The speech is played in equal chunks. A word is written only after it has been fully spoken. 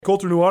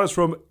Colter Nuanez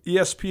from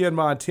ESPN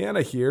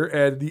Montana here,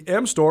 and the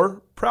M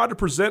Store, proud to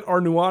present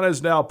our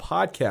Nuanez Now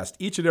podcast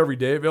each and every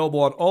day, available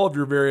on all of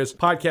your various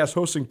podcast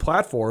hosting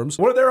platforms.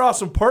 One of their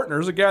awesome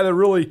partners, a guy that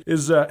really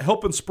is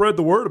helping spread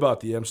the word about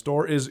the M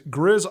Store, is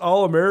Grizz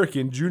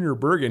All-American Junior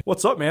Bergen.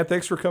 What's up, man?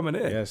 Thanks for coming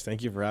in. Yes,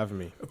 thank you for having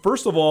me.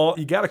 First of all,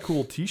 you got a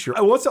cool t-shirt.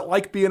 What's it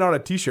like being on a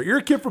t-shirt? You're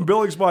a kid from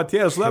Billings,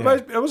 Montana, so that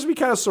must be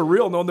kind of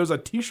surreal knowing there's a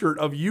t-shirt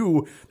of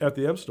you at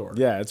the M Store.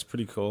 Yeah, it's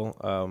pretty cool.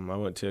 I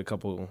went to a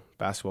couple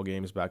basketball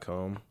games back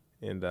home,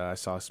 and I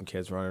saw some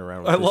kids running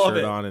around with the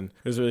shirt on, and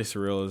it was really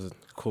surreal. It was a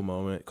cool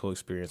moment, cool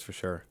experience for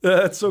sure.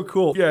 That's so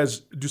cool. You guys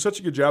do such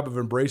a good job of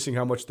embracing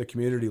how much the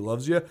community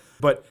loves you.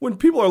 But when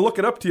people are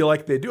looking up to you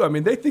like they do,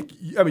 they think,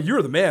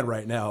 you're the man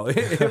right now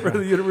for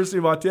the University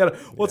of Montana.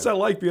 What's that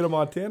like being a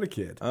Montana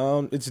kid?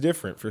 It's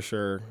different for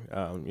sure.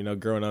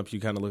 Growing up, you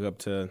kind of look up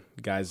to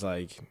guys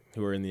like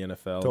who are in the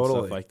NFL and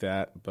stuff like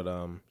that. But,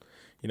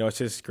 it's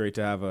just great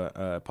to have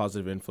a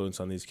positive influence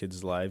on these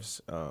kids' lives.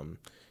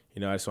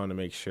 I just want to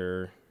make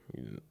sure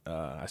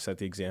I set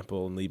the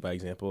example and lead by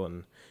example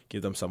and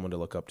give them someone to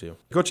look up to.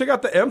 Go check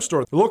out the M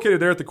Store. They're located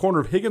there at the corner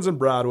of Higgins and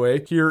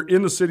Broadway here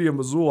in the city of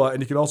Missoula,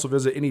 and you can also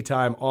visit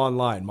anytime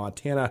online,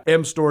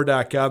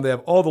 montanamstore.com. They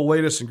have all the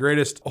latest and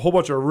greatest, a whole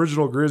bunch of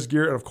original Grizz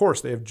gear, and of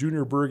course, they have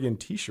Junior Bergen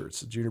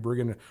t-shirts. Junior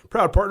Bergen,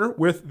 proud partner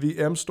with the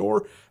M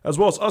Store, as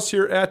well as us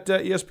here at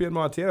ESPN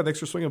Montana. Thanks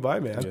for swinging by,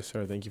 man. Yes,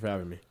 sir. Thank you for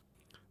having me.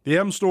 The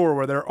M Store,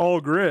 where they're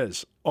all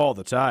Grizz all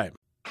the time.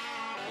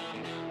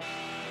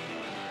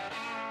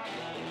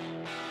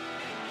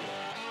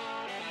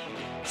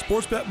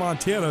 Sportsbet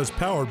Montana is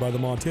powered by the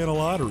Montana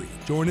Lottery.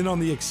 Join in on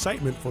the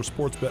excitement for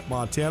Sportsbet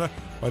Montana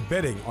by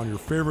betting on your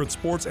favorite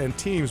sports and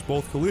teams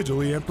both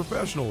collegially and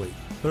professionally.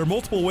 There are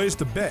multiple ways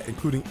to bet,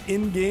 including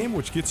in-game,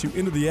 which gets you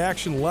into the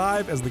action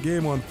live as the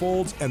game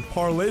unfolds, and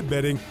parlay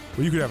betting,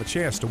 where you could have a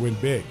chance to win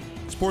big.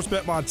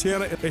 Sportsbet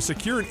Montana, a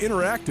secure and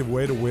interactive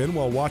way to win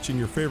while watching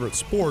your favorite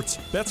sports.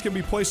 Bets can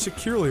be placed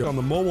securely on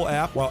the mobile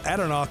app while at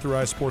an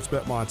authorized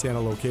Sportsbet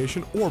Montana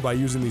location or by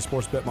using the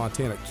Sportsbet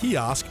Montana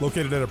kiosk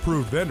located at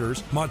approved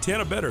vendors.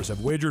 Montana bettors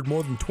have wagered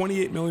more than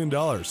 $28 million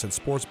since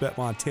Sportsbet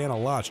Montana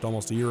launched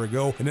almost a year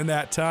ago, and in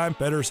that time,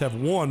 bettors have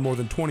won more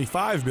than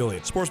 $25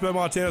 million. Sportsbet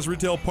Montana's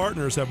retail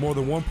partners have more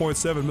than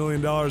 $1.7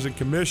 million in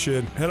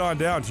commission. Head on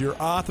down to your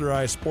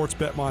authorized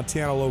Sportsbet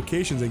Montana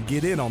locations and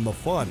get in on the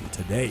fun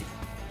today.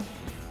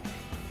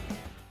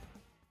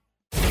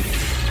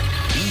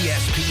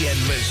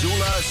 ESPN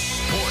Missoula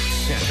Sports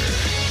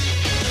Center.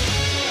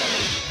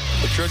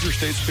 The Treasure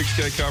State's Big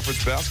Sky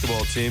Conference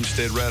basketball team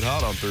stayed red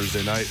hot on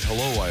Thursday night.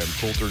 Hello, I am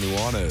Colter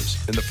Nuanez.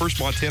 In the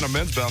first Montana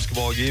men's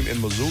basketball game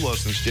in Missoula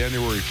since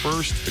January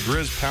 1st, the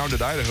Grizz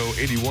pounded Idaho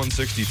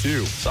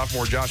 81-62.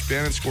 Sophomore Josh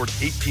Bannon scored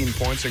 18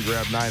 points and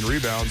grabbed 9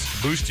 rebounds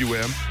to boost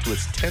UM to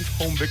its 10th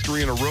home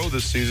victory in a row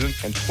this season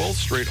and 12th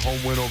straight home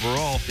win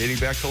overall, dating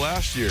back to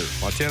last year.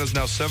 Montana's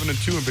now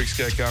 7-2 in Big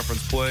Sky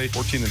Conference play,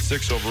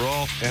 14-6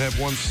 overall, and have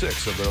won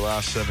 6 of their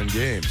last 7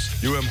 games.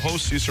 UM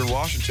hosts Eastern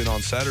Washington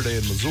on Saturday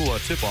in Missoula,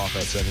 tip-off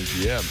at 7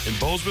 p.m. In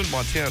Bozeman,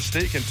 Montana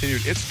State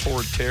continued its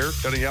torrid tear,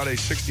 cutting out a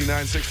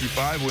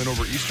 69-65 win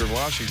over Eastern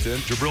Washington.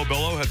 Jabril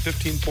Bello had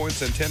 15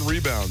 points and 10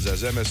 rebounds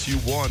as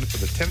MSU won for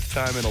the 10th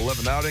time in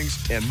 11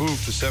 outings and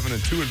moved to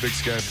 7-2 in Big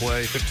Sky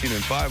play,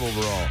 15-5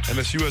 overall.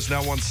 MSU has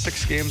now won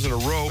 6 games in a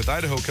row, with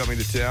Idaho coming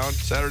to town.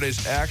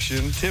 Saturday's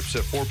action tips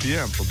at 4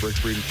 p.m. from Brick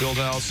Breeden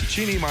Fieldhouse.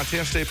 Cheney,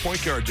 Montana State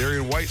point guard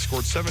Darian White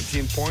scored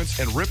 17 points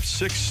and ripped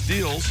 6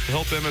 steals to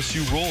help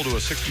MSU roll to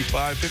a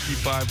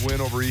 65-55 win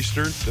over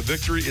Eastern. The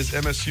victory is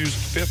MSU's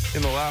 5th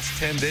in the last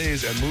 10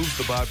 days and moves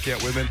the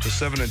Bobcat women to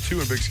 7-2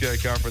 in Big Sky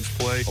Conference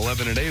play,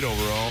 11-8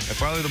 overall. And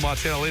finally, the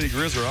Montana Lady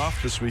Grizz are off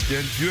this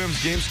weekend.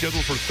 UM's game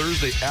scheduled for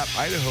Thursday at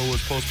Idaho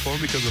was postponed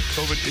because of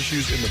COVID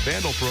issues in the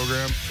Vandal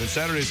program. And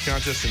Saturday's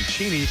contest in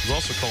Cheney was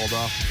also called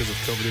off because of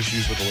COVID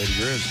issues with the Lady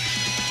Grizz.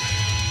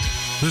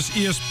 This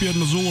ESPN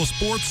Missoula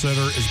Sports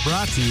Center is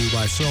brought to you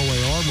by Selway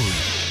Armory.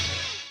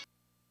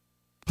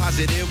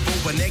 Positive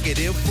over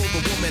negative for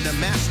the woman, a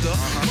master.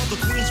 Mother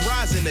Queens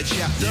rise in the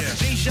chapter.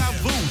 Deja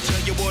vu, tell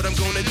you what I'm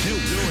gonna do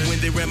when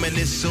they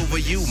reminisce over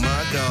you,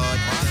 my God.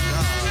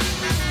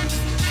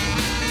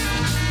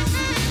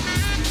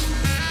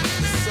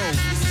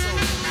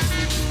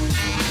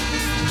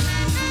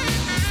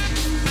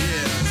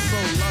 So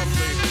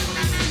lovely.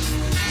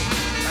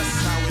 That's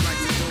how we like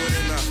to do it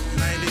in the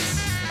 90s.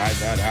 Hide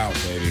that out,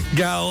 baby.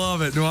 Gotta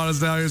love it.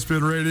 Nuanez Now,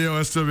 ESPN Radio,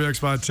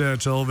 SWX Montana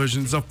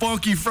Television. It's a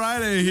funky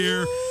Friday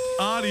here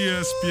on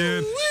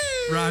ESPN.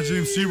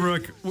 Rajim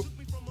Seabrook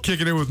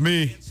kicking it with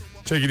me,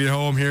 taking you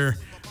home here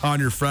on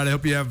your Friday.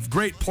 Hope you have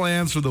great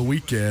plans for the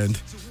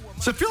weekend.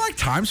 So I feel like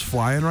time's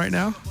flying right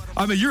now.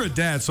 I mean, you're a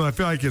dad, so I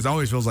feel like it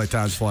always feels like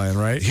time's flying,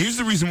 right? Here's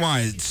the reason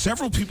why.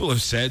 Several people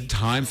have said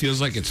time feels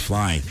like it's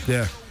flying.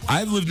 Yeah.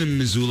 I've lived in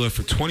Missoula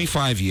for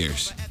 25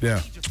 years.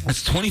 Yeah.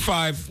 That's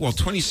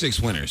 26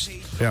 winters.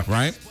 Yeah.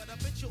 Right?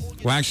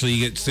 Well, actually,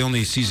 it's the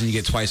only season you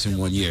get twice in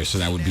 1 year, so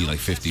that would be like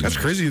 50 That's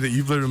crazy that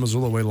you've lived in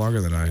Missoula way longer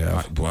than I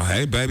have. Well,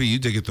 hey, baby, you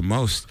did get the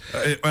most.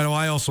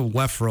 I also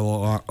left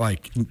for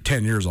like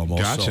 10 years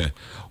almost. Gotcha. So.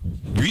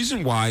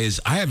 Reason why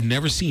is I have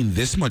never seen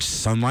this much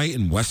sunlight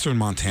in western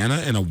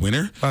Montana in a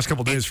winter. Last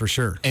couple days for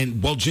sure.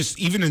 And well, just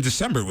even in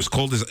December, it was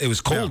cold.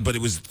 But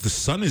it was the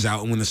sun is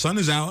out, and when the sun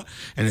is out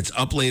and it's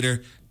up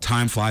later,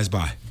 time flies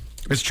by.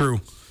 It's true.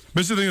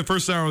 Visiting the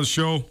first hour of the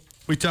show,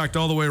 we talked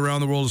all the way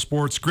around the world of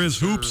sports. Grizz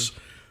Hoops,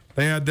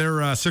 they had their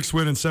 6th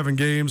win in 7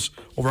 games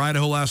over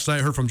Idaho last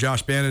night. Heard from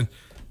Josh Bannon,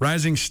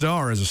 rising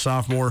star as a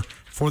sophomore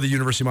for the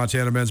University of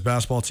Montana men's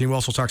basketball team. We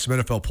also talked some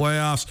NFL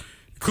playoffs,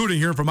 including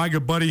hearing from my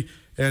good buddy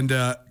and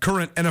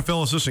current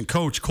NFL assistant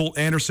coach, Colt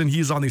Anderson.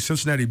 He's on the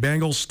Cincinnati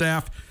Bengals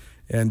staff.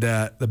 And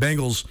the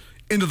Bengals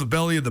into the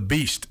belly of the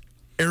beast.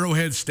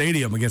 Arrowhead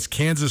Stadium against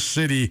Kansas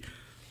City.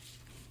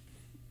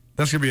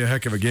 That's going to be a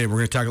heck of a game. We're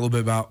going to talk a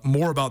little bit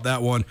more about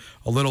that one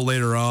a little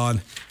later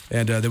on.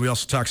 And then we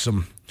also talk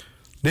some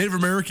Native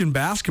American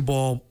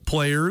basketball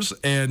players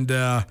and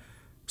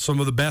some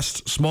of the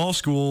best small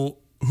school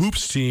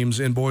hoops teams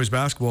in boys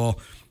basketball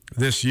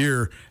this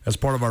year as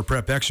part of our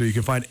Prep Extra. You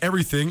can find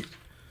everything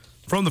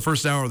from the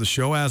first hour of the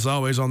show, as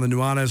always, on the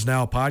Nuanez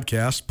Now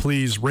podcast.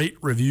 Please rate,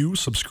 review,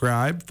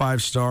 subscribe.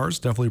 5 stars,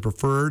 definitely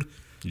preferred.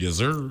 Yes,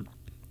 sir.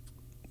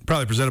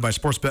 Probably presented by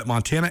Sportsbet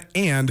Montana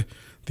and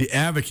the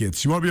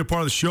Advocates. You want to be a part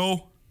of the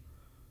show?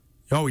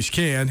 You always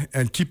can.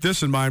 And keep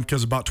this in mind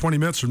because about 20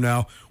 minutes from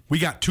now, we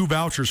got 2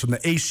 vouchers from the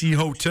AC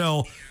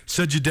Hotel.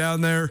 Send you down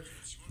there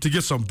to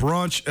get some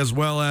brunch as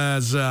well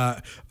as...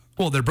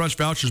 they're brunch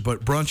vouchers,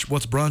 but brunch,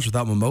 what's brunch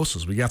without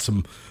mimosas? We got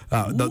some,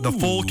 the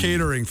full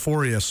catering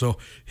for you. So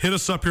hit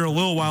us up here in a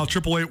little while,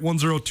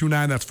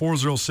 888-1029. That's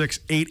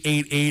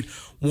 406-888-1029.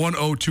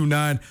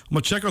 I'm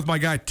going to check with my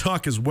guy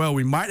Tuck as well.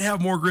 We might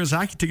have more Grizz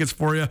hockey tickets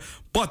for you,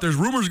 but there's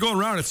rumors going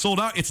around. It's sold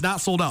out. It's not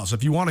sold out. So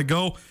if you want to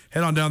go,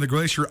 head on down to the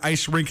Glacier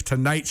Ice Rink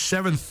tonight,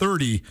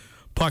 7:30.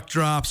 Puck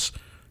drops,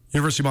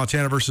 University of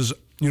Montana versus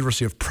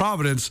University of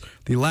Providence,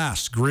 the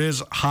last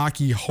Grizz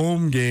hockey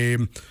home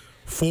game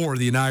for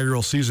the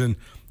inaugural season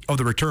of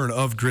the return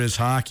of Grizz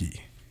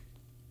hockey.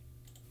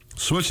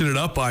 Switching it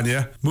up on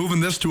you, moving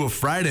this to a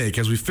Friday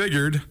because we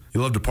figured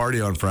you love to party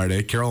on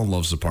Friday. Carolyn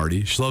loves to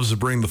party. She loves to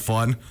bring the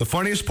fun. The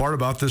funniest part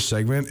about this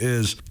segment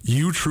is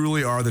you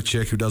truly are the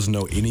chick who doesn't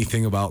know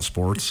anything about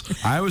sports.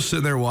 I was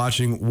sitting there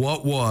watching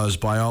what was,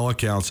 by all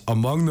accounts,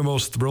 among the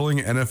most thrilling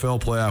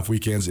NFL playoff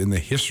weekends in the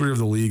history of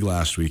the league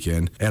last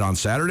weekend. And on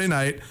Saturday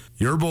night,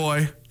 your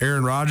boy,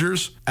 Aaron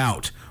Rodgers,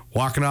 out.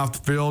 Walking off the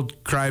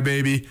field,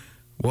 crybaby.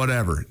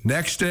 Whatever.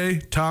 Next day,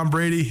 Tom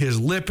Brady, his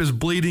lip is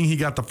bleeding. He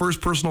got the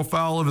first personal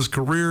foul of his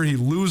career. He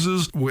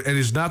loses and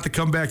is not the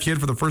comeback kid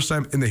for the first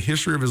time in the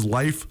history of his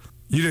life.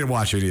 You didn't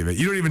watch any of it.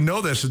 You don't even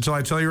know this until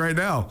I tell you right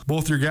now.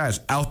 Both your guys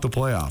out the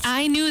playoffs.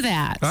 I knew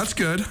that. That's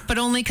good. But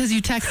only because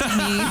you texted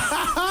me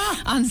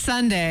on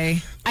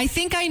Sunday. I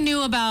think I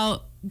knew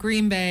about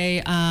Green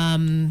Bay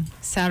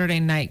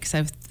Saturday night because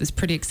I was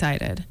pretty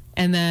excited.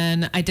 And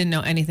then I didn't know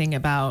anything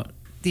about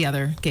the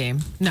other game.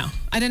 No,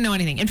 I didn't know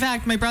anything. In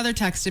fact, my brother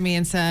texted me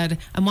and said,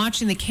 I'm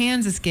watching the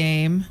Kansas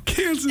game.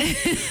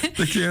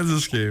 The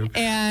Kansas game.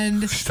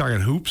 And he's talking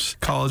hoops,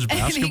 college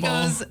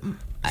basketball.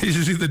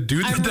 He's the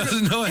dude that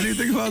doesn't know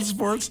anything about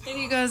sports. And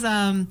he goes,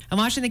 I'm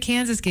watching the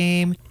Kansas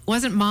game.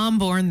 Wasn't mom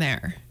born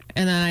there?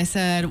 And then I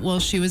said, well,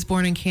 she was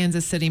born in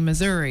Kansas City,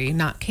 Missouri,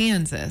 not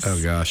Kansas. Oh,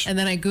 gosh. And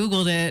then I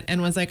Googled it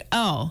and was like,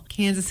 oh,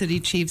 Kansas City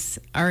Chiefs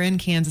are in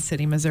Kansas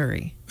City,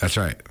 Missouri. That's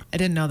right. I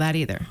didn't know that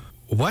either.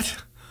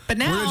 What? But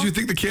now, where did you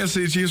think the Kansas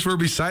City Chiefs were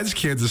besides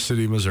Kansas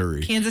City,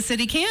 Missouri? Kansas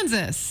City,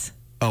 Kansas.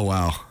 Oh,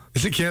 wow.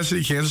 Isn't Kansas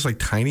City, Kansas like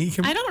tiny?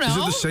 I don't know. Is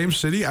it the same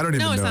city? I don't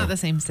even know. No, it's not the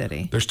same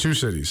city. There's 2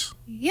 cities.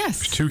 Yes.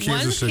 There's 2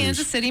 Kansas cities. One's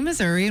Kansas City,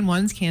 Missouri, and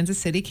one's Kansas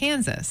City,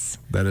 Kansas.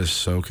 That is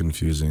so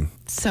confusing.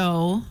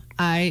 So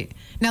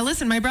now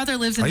listen, my brother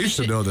lives in I used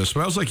to know this.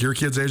 When I was like your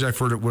kid's age, I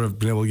would have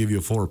been able to give you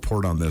a full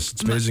report on this.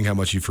 It's amazing how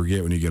much you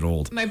forget when you get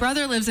old. My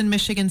brother lives in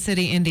Michigan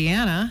City,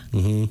 Indiana.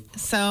 Mm-hmm.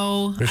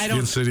 So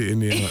Michigan City,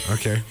 Indiana.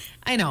 Okay.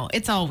 I know.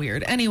 It's all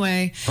weird.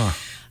 Anyway.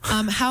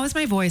 How is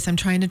my voice? I'm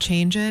trying to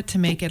change it to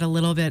make it a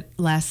little bit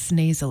less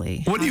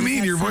nasally. What do you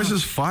mean? Your voice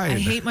is fine. I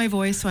hate my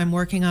voice, so I'm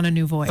working on a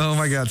new voice. Oh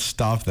my God,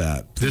 stop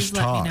that. Please Just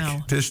talk. Let me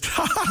know. Just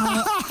talk.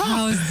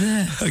 How is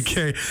this?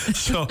 Okay,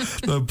 so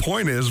the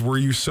point is, were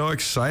you so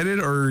excited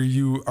or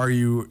are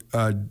you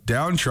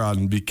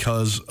downtrodden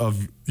because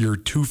of your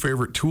 2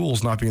 favorite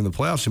tools not being in the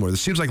playoffs anymore?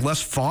 This seems like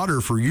less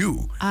fodder for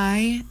you.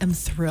 I am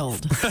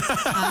thrilled.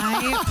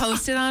 I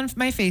posted on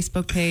my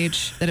Facebook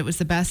page that it was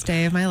the best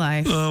day of my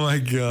life. Oh my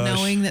gosh.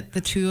 Knowing that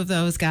the 2 of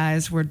those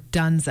guys were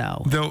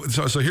donezo.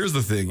 So here's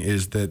the thing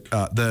is that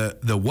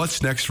the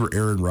what's next for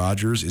Aaron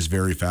Rodgers is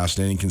very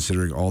fascinating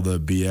considering all the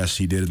BS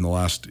he did in the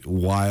last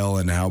while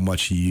and how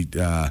much he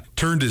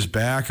turned his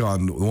back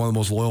on one of the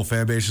most loyal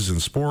fan bases in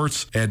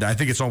sports. And I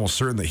think it's almost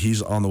certain that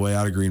he's on the way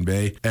out of Green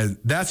Bay. And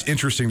that's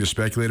interesting to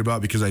speculate speculate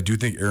about because I do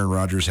think Aaron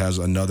Rodgers has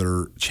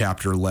another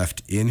chapter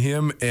left in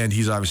him, and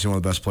he's obviously one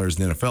of the best players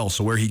in the NFL.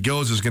 So where he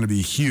goes is going to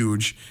be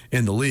huge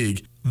in the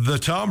league. The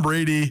Tom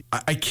Brady,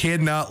 I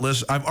cannot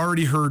listen. I've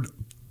already heard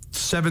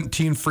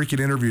 17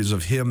 freaking interviews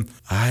of him.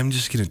 I'm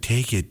just going to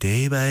take it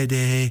day by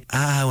day.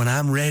 When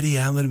I'm ready,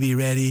 I'm going to be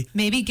ready.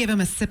 Maybe give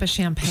him a sip of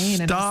champagne.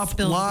 Stop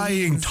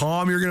lying,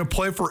 Tom. You're going to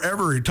play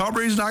forever. Tom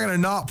Brady's not going to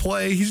not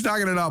play. He's not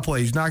going to not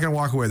play. He's not going to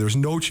walk away. There's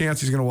no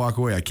chance he's going to walk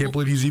away. I can't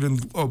believe he's even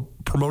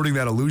promoting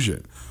that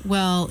illusion.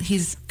 Well,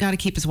 he's got to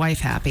keep his wife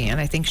happy, and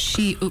I think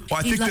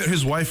I think that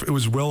his wife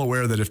was well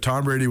aware that if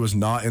Tom Brady was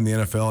not in the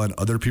NFL and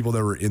other people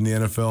that were in the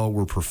NFL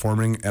were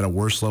performing at a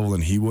worse level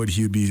than he would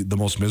be the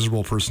most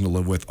miserable person to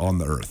live with on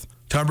the earth.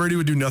 Tom Brady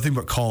would do nothing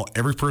but call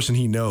every person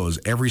he knows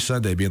every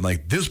Sunday being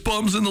like, this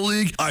bum's in the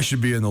league, I should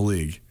be in the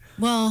league.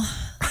 Well,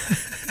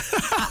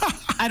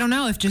 I don't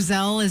know. If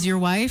Giselle is your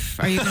wife,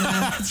 are you going to...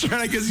 That's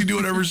right. I guess you do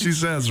whatever she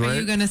says, right? Are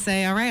you going to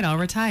say, all right, I'll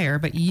retire?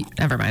 But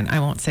never mind. I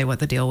won't say what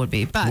the deal would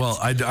be. But well,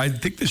 I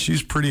think that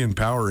she's pretty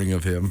empowering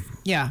of him.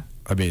 Yeah.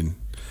 I mean...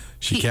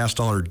 She cast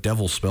all her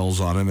devil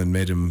spells on him and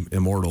made him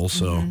immortal.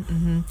 So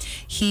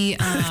he.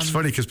 It's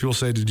funny because people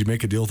say, "Did you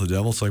make a deal with the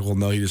devil?" It's like, well,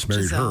 no, he just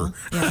married Giselle. her.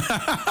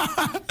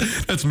 Yeah.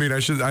 That's mean. I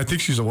think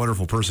she's a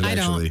wonderful person. I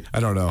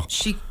don't know.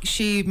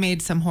 She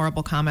made some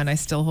horrible comment I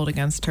still hold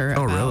against her.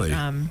 Oh, about, really?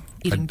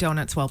 Eating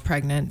donuts while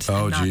pregnant.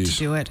 Oh, and not geez. to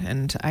do it,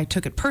 and I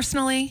took it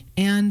personally,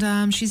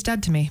 and she's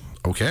dead to me.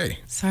 Okay.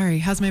 Sorry.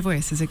 How's my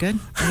voice? Is it good?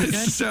 It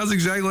sounds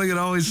exactly like it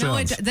always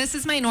sounds. No, this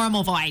is my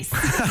normal voice.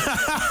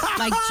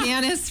 Like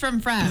Janice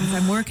from Friends.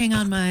 I'm working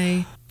on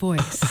my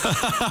voice.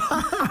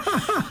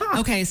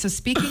 Okay, so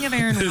speaking of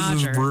Aaron Rodgers.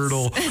 This is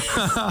brutal.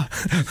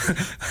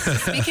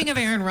 Speaking of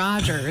Aaron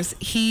Rodgers,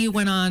 he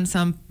went on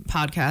some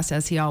podcast,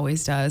 as he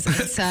always does, and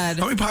said...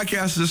 How many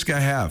podcasts does this guy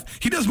have?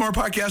 He does more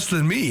podcasts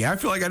than me. I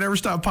feel like I never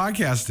stop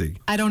podcasting.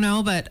 I don't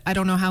know, but I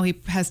don't know how he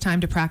has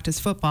time to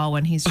practice football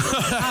when he's doing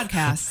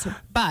podcasts.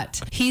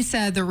 But he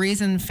said the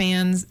reason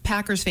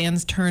Packers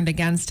fans turned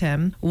against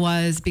him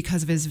was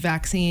because of his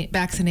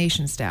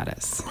vaccination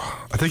status.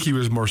 I think he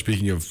was more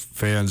speaking of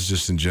fans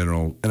just in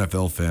general,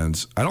 NFL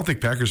fans. I don't think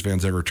Packers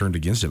fans ever turned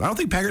against him. I don't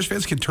think Packers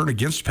fans can turn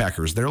against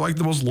Packers. They're like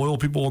the most loyal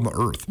people on the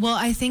earth. Well,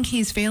 I think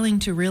he's failing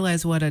to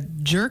realize what a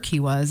jerk he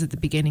was at the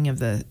beginning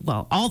of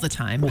all the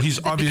time. Well, he's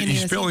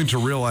failing to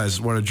realize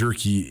what a jerk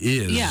he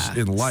is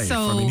in life. So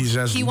I mean, he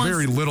has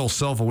very little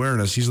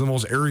self-awareness. He's the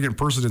most arrogant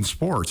person in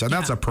sports, and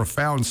that's a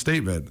profound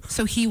statement.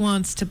 So he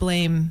wants to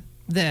blame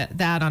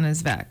that on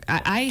his vac.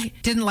 I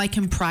didn't like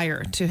him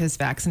prior to his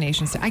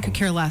vaccinations. I could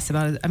care less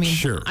about it. I mean,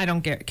 sure. I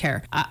don't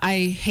care.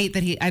 I hate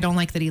that I don't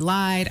like that he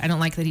lied. I don't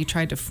like that he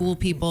tried to fool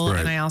people. Right.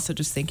 And I also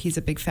just think he's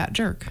a big fat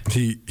jerk.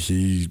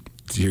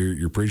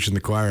 You're preaching the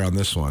choir on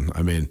this one.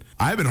 I mean,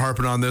 I've been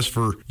harping on this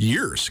for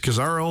years because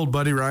our old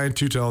buddy Ryan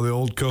Tutel, the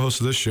old co-host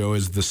of this show,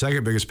 is the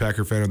second biggest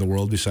Packer fan in the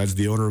world besides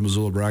the owner of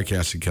Missoula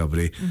Broadcasting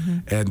Company.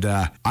 Mm-hmm. And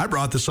I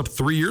brought this up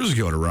 3 years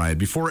ago to Ryan,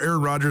 before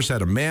Aaron Rodgers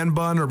had a man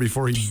bun or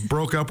before he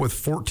broke up with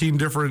 14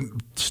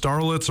 different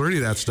starlets or any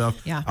of that stuff.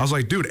 Yeah. I was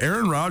like, dude,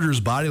 Aaron Rodgers'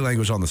 body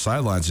language on the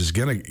sidelines is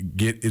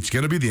it's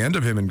gonna be the end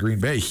of him in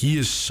Green Bay. He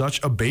is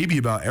such a baby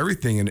about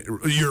everything, and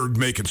you're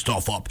making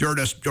stuff up. You're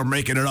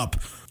making it up.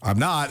 I'm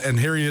not, and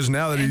here he is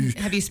now.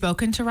 Have you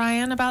spoken to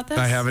Ryan about this?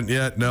 I haven't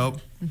yet. Nope.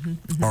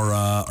 Mm-hmm.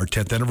 Our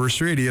 10th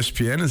anniversary at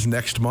ESPN is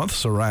next month,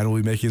 so Ryan will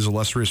be making his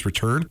illustrious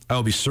return. I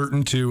will be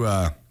certain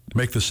to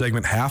make the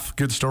segment half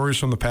good stories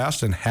from the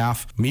past and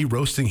half me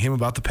roasting him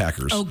about the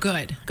Packers. Oh,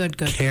 good.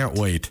 Can't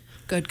wait.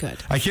 Good.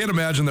 I can't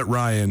imagine that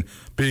Ryan,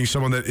 being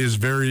someone that is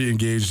very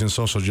engaged in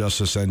social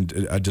justice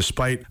and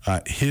despite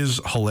his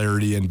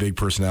hilarity and big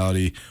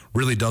personality,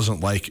 really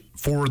doesn't like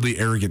forwardly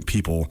arrogant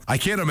people. I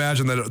can't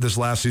imagine that this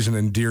last season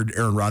endeared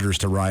Aaron Rodgers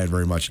to Ryan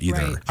very much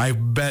either. Right. I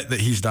bet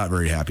that he's not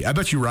very happy. I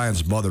bet you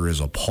Ryan's mother is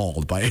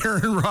appalled by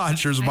Aaron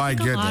Rodgers. My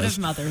goodness. A lot of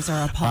mothers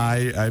are appalled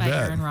I by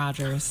bet. Aaron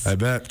Rodgers. I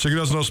bet. Chicken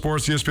Doesn't Know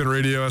Sports, ESPN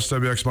Radio,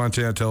 SWX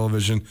Montana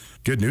Television.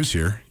 Good news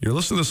here. You're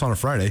listening to this on a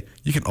Friday.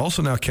 You can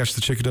also now catch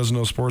the Chicken Doesn't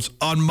Know Sports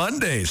on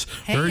Mondays.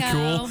 Very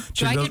cool.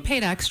 Do I get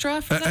paid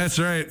extra for that?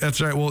 That's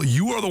right. Well,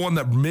 you are the one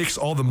that makes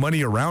all the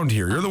money around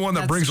here. You're the one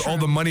that brings all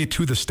the money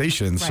to the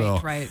station.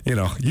 Right.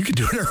 You can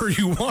do whatever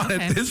you want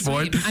at this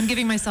point. I'm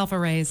giving myself a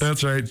raise.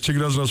 That's right.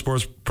 Chicken Doesn't Know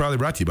Sports, proudly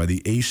brought to you by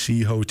the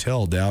AC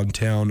Hotel,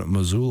 downtown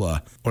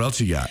Missoula. What else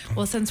you got?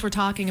 Well, since we're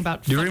talking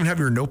about... You don't even have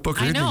your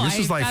notebook or anything? This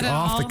is like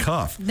off the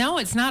cuff. No,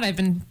 it's not. I've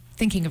been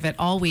thinking of it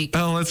all week.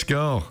 Oh, let's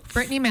go.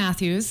 Brittany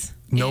Matthews.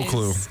 No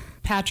clue.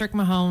 Patrick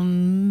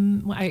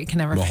Mahomes. I can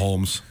never...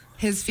 Mahomes.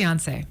 His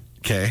fiance.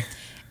 Okay.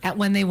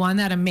 When they won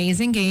that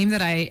amazing game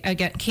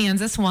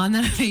Kansas won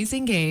that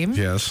amazing game.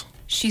 Yes.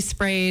 She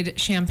sprayed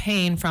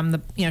champagne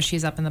from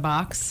she's up in the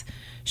box.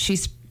 She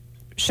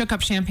shook up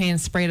champagne and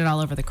sprayed it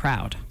all over the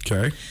crowd.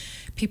 Okay.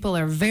 People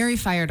are very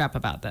fired up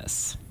about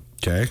this.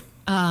 Okay.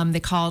 They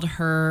called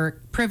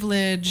her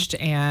privileged,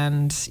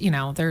 and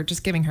they're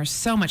just giving her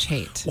so much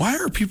hate. Why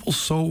are people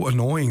so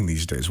annoying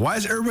these days? Why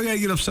is everybody got to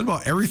get upset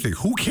about everything?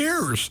 Who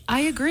cares?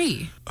 I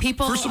agree.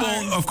 People. First of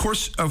all, of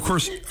course.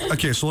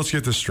 Okay, so let's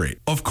get this straight.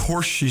 Of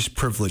course, she's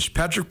privileged.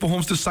 Patrick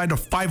Mahomes just signed a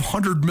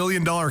 $500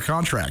 million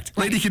contract.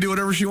 Lady can do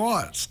whatever she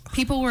wants.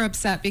 People were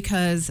upset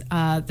because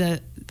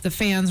the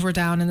fans were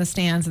down in the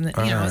stands, and it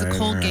was a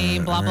cold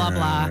game. Blah blah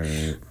blah.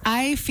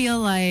 I feel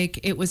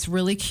like it was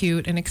really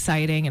cute and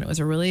exciting, and it was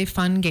a really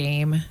fun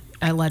game.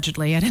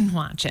 Allegedly, I didn't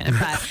watch it,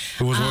 but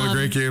it was one of the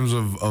great games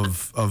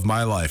of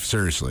my life.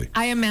 Seriously,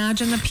 I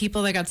imagine the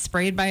people that got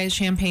sprayed by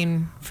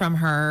champagne from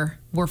her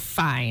were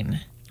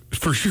fine.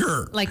 For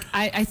sure. Like,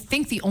 I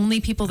think the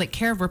only people that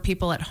cared were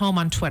people at home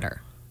on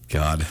Twitter.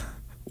 God,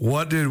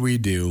 what did we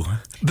do?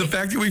 The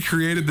fact that we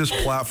created this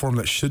platform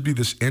that should be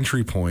this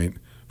entry point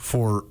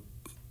for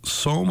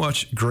so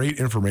much great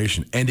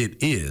information, and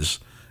it is,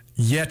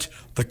 yet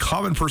the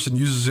common person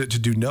uses it to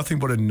do nothing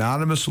but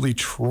anonymously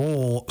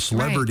troll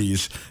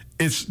celebrities. Right.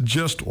 It's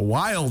just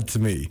wild to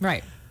me.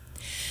 Right.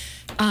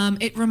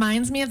 It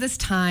reminds me of this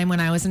time when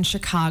I was in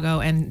Chicago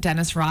and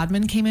Dennis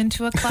Rodman came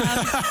into a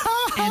club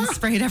and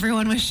sprayed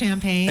everyone with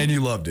champagne. And you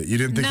loved it. You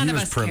didn't think he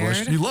was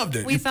privileged. Cared. You loved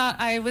it. We thought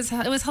it was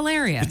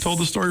hilarious. You told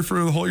the story for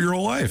your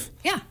whole life.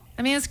 Yeah.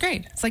 I mean, it's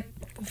great. It's like,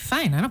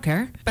 fine, I don't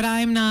care. But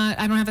I don't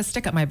have a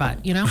stick up my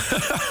butt,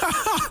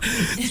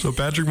 So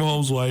Patrick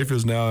Mahomes' wife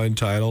is now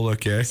entitled,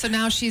 okay. So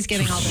now she's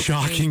getting all this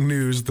shocking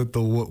news that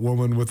the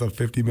woman with a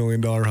 $50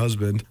 million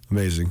husband,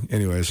 amazing.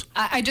 Anyways.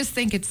 I just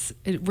think it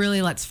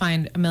really lets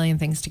find a million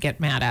things to get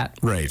mad at.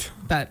 Right.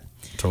 But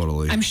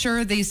totally. I'm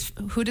sure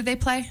who did they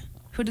play?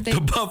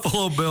 The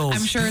Buffalo Bills.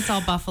 I'm sure it's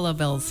all Buffalo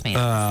Bills fans.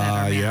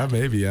 Yeah,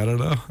 maybe. I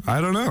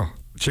don't know.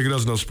 Chicken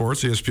Doesn't Know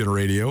Sports, ESPN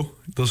Radio.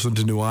 Listen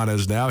to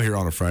Nuanez now here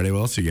on a Friday.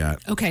 What else you got?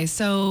 Okay,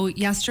 so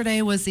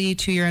yesterday was the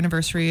 2-year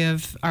anniversary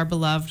of our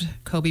beloved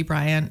Kobe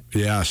Bryant.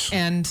 Yes.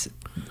 And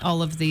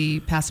all of the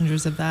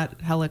passengers of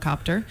that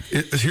helicopter.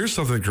 Here's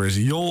something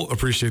crazy. You'll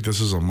appreciate this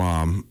as a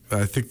mom.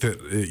 I think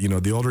that,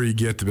 the older you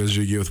get, the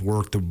busier you get with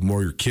work, the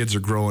more your kids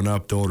are growing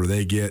up, the older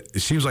they get. It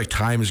seems like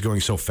time is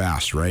going so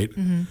fast, right?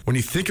 Mm-hmm. When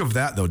you think of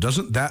that, though,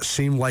 doesn't that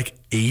seem like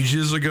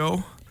ages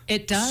ago?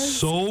 It does.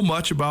 So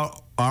much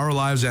about our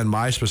lives and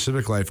my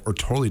specific life are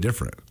totally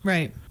different.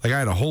 Right. Like I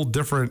had a whole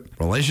different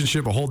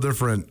relationship, we had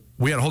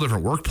a whole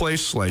different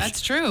workplace. Like that's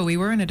true. We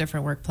were in a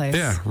different workplace.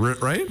 Yeah.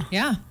 Right?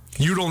 Yeah.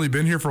 You'd only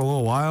been here for a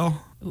little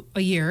while.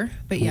 A year,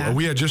 but yeah.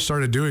 We had just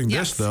started doing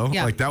this though.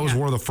 Yeah. Like that was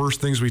one of the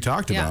first things we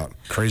talked about.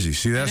 Crazy.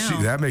 See,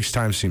 that makes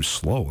time seem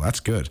slow. That's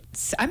good.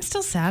 I'm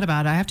still sad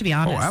about it. I have to be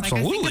honest. Oh,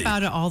 absolutely. Like, I think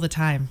about it all the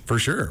time. For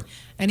sure.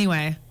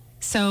 Anyway,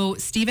 so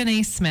Stephen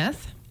A.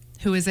 Smith,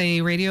 who is a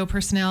radio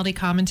personality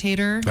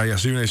commentator. Yeah,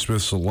 Stephen A.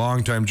 Smith's a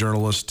longtime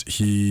journalist.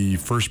 He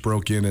first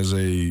broke in as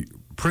a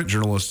print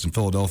journalist in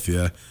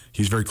Philadelphia.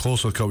 He's very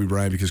close with Kobe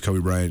Bryant because Kobe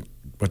Bryant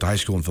went to high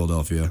school in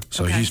Philadelphia.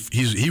 So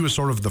he was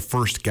sort of the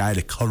first guy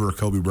to cover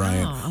Kobe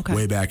Bryant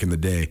way back in the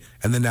day.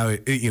 And then now,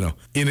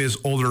 in his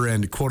older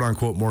and quote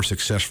unquote more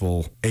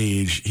successful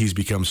age, he's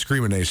become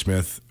Screamin' A.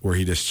 Smith, where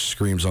he just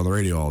screams on the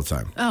radio all the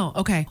time. Oh,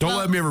 okay. Don't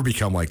let me ever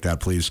become like that,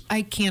 please.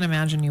 I can't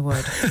imagine you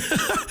would.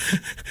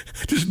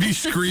 Just be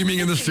screaming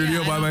in the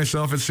studio by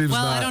myself. It seems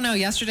Well, not. I don't know.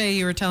 Yesterday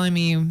you were telling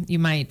me you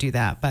might do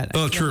that, but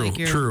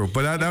true.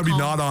 But that would be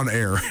not on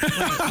air.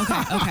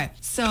 Right. Okay.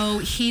 So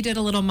he did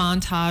a little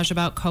montage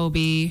about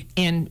Kobe,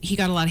 and he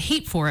got a lot of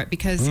hate for it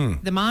because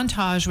the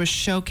montage was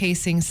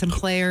showcasing some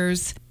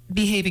players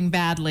behaving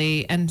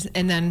badly and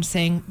then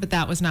saying, but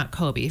that was not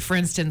Kobe. For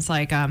instance,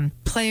 like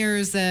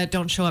players that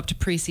don't show up to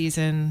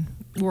preseason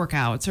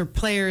workouts, or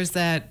players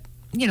that,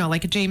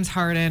 like a James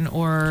Harden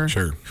or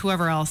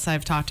whoever else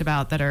I've talked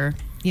about that are,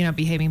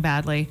 behaving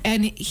badly.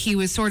 And he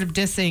was sort of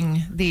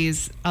dissing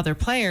these other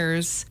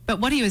players. But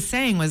what he was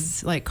saying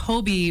was like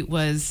Kobe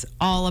was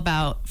all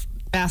about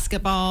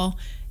basketball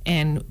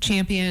and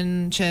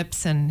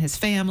championships and his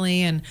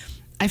family. And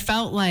I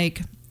felt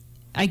like,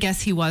 I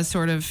guess he was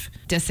sort of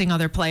dissing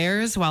other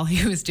players while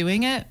he was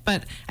doing it.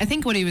 But I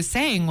think what he was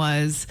saying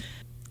was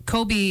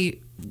Kobe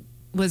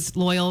was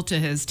loyal to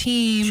his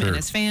team and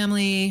his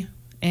family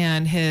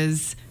and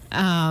his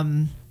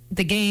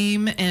the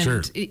game,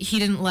 and he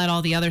didn't let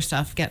all the other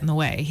stuff get in the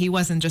way. He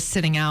wasn't just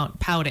sitting out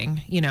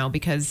pouting,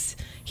 because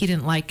he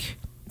didn't like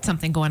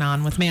something going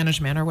on with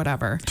management or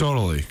whatever.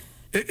 Totally.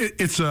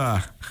 It's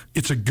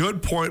a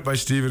good point by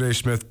Stephen A.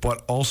 Smith,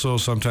 but also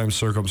sometimes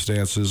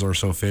circumstances are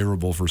so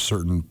favorable for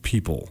certain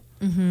people.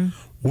 Mm-hmm.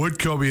 Would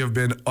Kobe have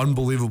been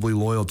unbelievably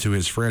loyal to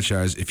his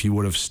franchise if he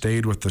would have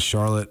stayed with the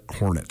Charlotte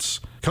Hornets?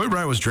 Kobe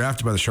Bryant was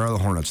drafted by the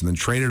Charlotte Hornets and then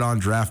traded on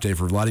draft day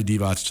for Vlade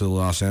Divac to the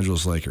Los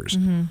Angeles Lakers.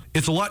 Mm-hmm.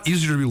 It's a lot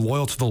easier to be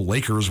loyal to the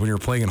Lakers when you're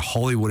playing in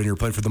Hollywood and you're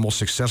playing for the most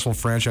successful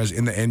franchise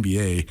in the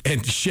NBA,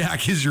 and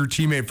Shaq is your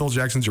teammate, Phil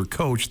Jackson's your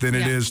coach, than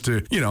it is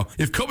to,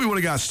 if Kobe would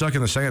have got stuck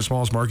in the second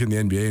smallest market in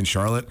the NBA in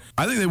Charlotte,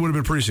 I think they would have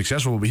been pretty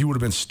successful, but he would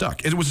have been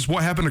stuck. It was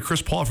what happened to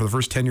Chris Paul for the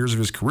first 10 years of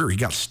his career. He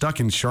got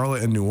stuck in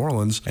Charlotte and New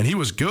Orleans, and he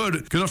was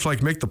good enough to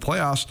like make the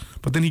playoffs,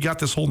 but then he got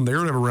this whole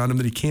narrative around him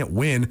that he can't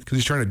win because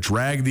he's trying to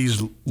drag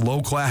these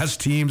low-class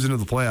teams into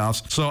the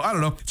playoffs. So I don't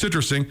know. It's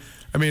interesting.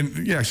 I mean,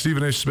 yeah,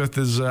 Stephen A. Smith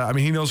is,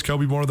 he knows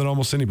Kobe more than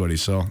almost anybody.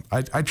 So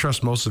I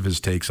trust most of his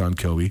takes on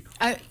Kobe.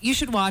 You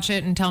should watch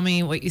it and tell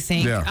me what you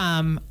think. Yeah.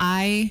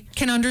 I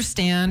can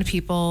understand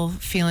people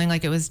feeling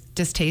like it was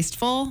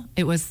distasteful.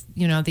 It was,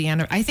 the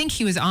end. I think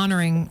he was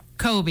honoring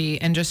Kobe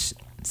and just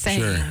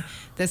saying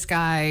this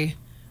guy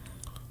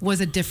was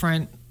at a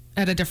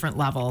different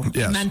level.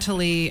 Yes.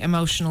 Mentally,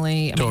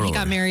 emotionally. I mean, he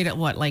got married at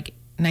what, like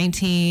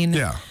 19?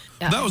 Yeah.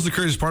 That was the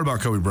craziest part about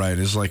Kobe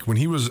Bryant is like when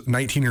he was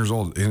 19 years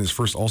old in his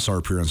first All-Star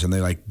appearance and they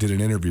like did an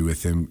interview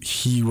with him,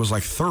 he was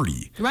like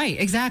 30. Right,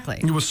 exactly.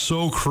 It was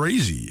so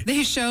crazy.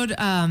 They showed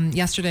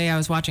yesterday I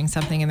was watching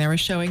something and they were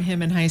showing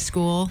him in high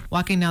school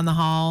walking down the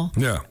hall.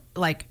 Yeah.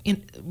 Like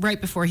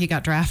right before he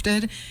got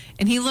drafted,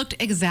 and he looked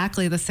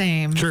exactly the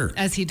same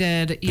as he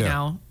did, you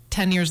know,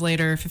 10 years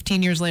later,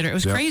 15 years later. It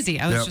was crazy.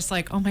 I was just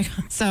like, oh my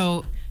God.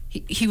 So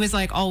he was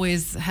like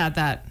always had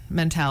that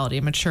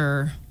mentality,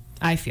 mature.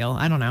 I feel.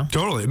 I don't know.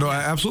 Totally. No,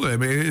 absolutely. I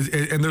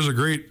mean, and there's a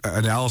great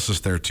analysis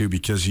there, too,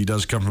 because he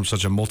does come from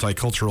such a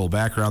multicultural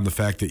background. The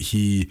fact that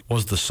he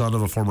was the son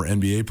of a former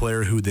NBA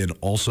player who then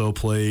also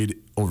played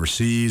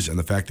overseas, and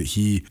the fact that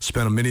he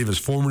spent many of his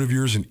formative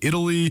years in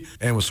Italy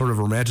and was sort of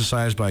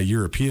romanticized by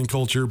European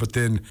culture, but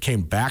then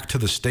came back to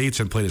the States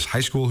and played his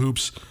high school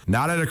hoops,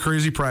 not at a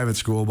crazy private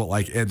school, but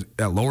like at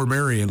Lower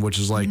Merion, which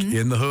is like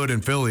in the hood in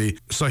Philly.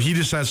 So he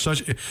just has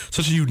such a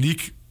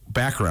unique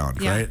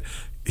background, right?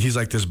 He's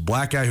like this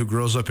black guy who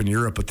grows up in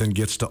Europe, but then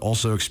gets to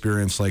also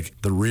experience like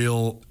the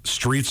real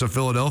streets of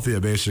Philadelphia,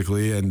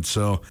 basically. And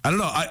so I don't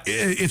know.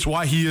 It's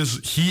why he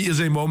is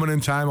a moment in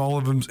time, all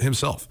of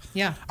himself.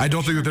 Yeah. I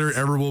don't think that there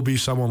ever will be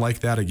someone like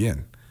that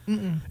again.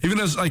 Even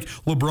as like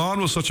LeBron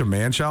was such a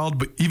man child,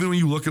 but even when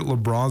you look at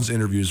LeBron's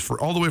interviews for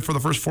the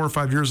first 4 or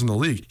 5 years in the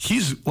league,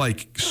 he's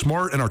like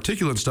smart and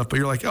articulate and stuff, but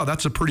you're like, oh,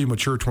 that's a pretty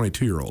mature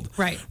 22-year-old.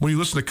 Right. When you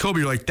listen to Kobe,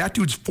 you're like, that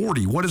dude's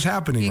 40. What is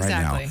happening right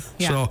now?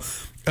 Yeah. So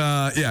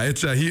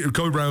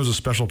Kobe Bryant was a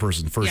special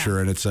person for sure,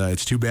 and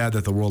it's too bad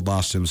that the world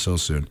lost him so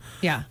soon.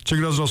 Yeah. Check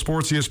it out on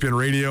Sports, ESPN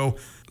Radio,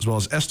 as well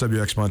as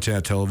SWX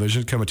Montana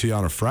Television, coming to you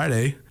on a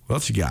Friday. What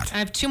else you got? I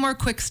have two more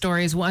quick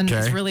stories. One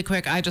is really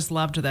quick. I just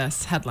loved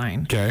this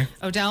headline. Okay.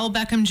 Odell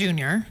Beckham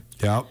Jr.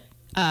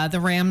 Yep. The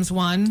Rams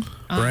won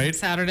on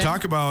Saturday.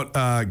 Talk about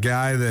a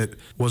guy that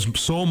was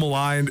so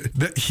maligned.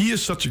 That he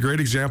is such a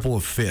great example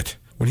of fit.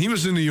 When he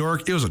was in New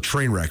York, it was a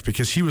train wreck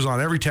because he was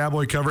on every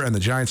tabloid cover and the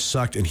Giants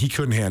sucked and he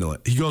couldn't handle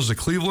it. He goes to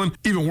Cleveland,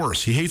 even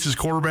worse. He hates his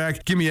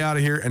quarterback. Get me out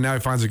of here. And now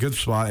he finds a good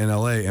spot in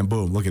L.A. and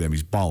boom, look at him.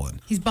 He's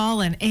balling. He's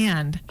balling,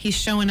 and he's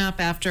showing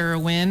up after a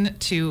win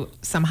to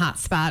some hot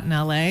spot in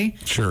L.A.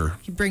 Sure.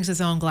 He brings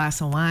his own glass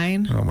of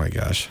wine. Oh, my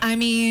gosh. I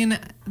mean,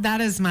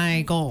 that is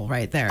my goal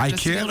right there. I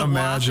can't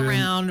imagine. Walk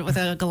around with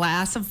a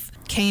glass of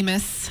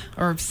Camus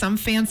or some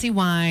fancy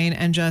wine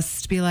and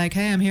just be like,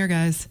 hey, I'm here,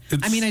 guys.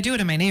 I mean, I do it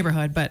in my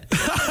neighborhood, but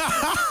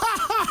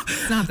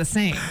it's not the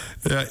same.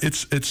 Yeah,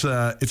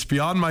 it's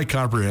beyond my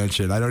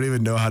comprehension. I don't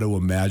even know how to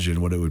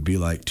imagine what it would be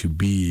like to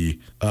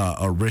be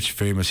a rich,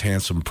 famous,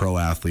 handsome pro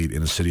athlete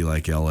in a city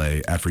like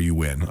LA after you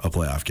win a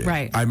playoff game.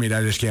 Right. I mean,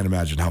 I just can't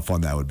imagine how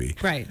fun that would be.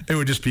 Right. It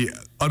would just be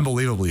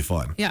unbelievably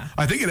fun. Yeah.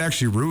 I think it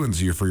actually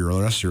ruins you for the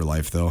rest of your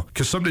life, though,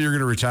 because someday you're going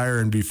to retire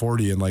and be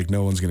 40 and like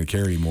no one's going to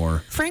care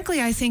anymore.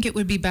 Frankly, I think it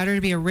would be better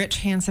to be a rich,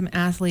 handsome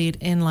athlete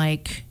in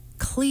like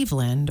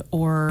Cleveland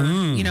or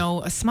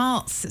a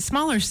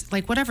smaller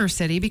like whatever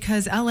city,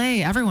 because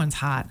LA everyone's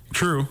hot.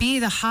 True. Be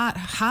the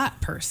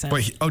hot person.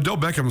 But Odell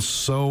Beckham's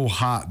so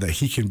hot that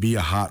he can be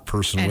a hot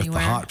person with the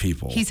hot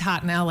people. He's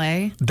hot in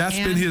LA. That's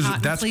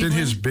been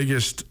his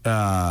biggest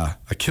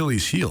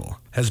Achilles heel.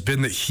 Has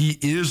been that he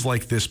is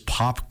like this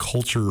pop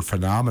culture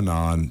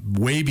phenomenon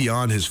way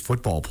beyond his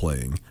football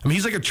playing. I mean,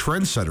 he's like a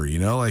trendsetter, you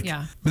know? Like, I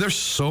mean, there's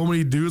so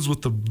many dudes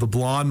with the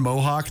blonde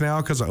mohawk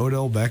now because of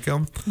Odell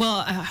Beckham.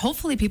 Well,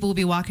 hopefully people will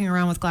be walking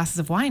around with glasses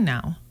of wine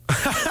now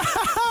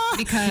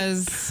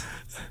because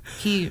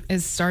he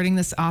is starting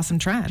this awesome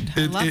trend.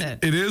 I love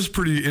it. It is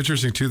pretty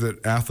interesting, too,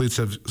 that athletes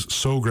have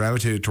so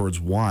gravitated towards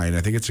wine.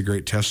 I think it's a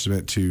great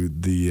testament to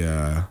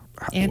the...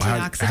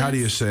 antioxidants. How do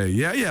you say?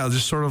 Yeah,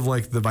 just sort of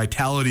like the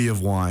vitality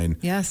of wine.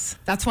 Yes,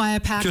 that's why I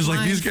packed. Because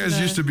like these guys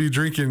used to be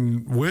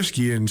drinking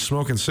whiskey and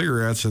smoking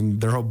cigarettes, and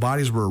their whole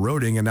bodies were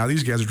eroding, and now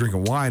these guys are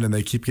drinking wine, and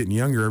they keep getting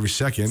younger every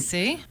second.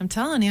 See, I'm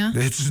telling you,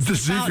 it's the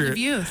secret of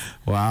youth.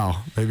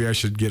 Wow, maybe I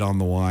should get on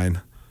the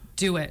wine.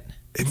 Do it.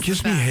 It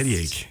gives me a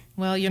headache.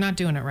 Well, you're not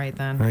doing it right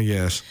then. I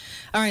guess.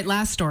 All right,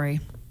 last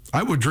story.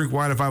 I would drink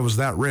wine if I was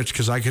that rich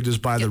because I could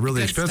just buy the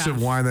really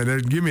expensive wine that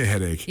didn't give me a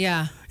headache.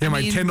 Yeah. Yeah,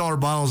 my $10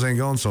 bottles ain't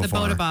going so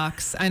far. The Boda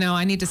Box. I know.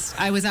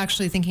 I was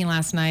actually thinking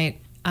last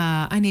night,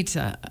 I need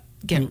to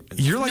get.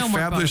 You're like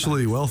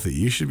fabulously wealthy.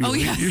 You should be.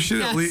 You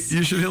should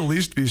at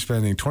least be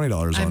spending $20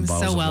 on bottles of wine.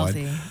 I'm so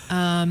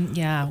wealthy.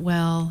 Yeah.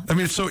 Well. I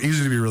mean, it's so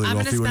easy to be really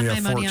wealthy when you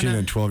have 14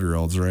 and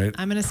 12-year-olds, right?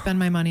 I'm going to spend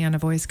my money on a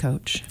voice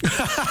coach.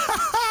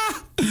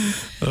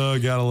 Oh,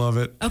 gotta love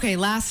it. Okay,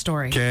 last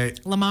story. Okay.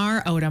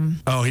 Lamar Odom.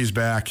 Oh, he's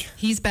back.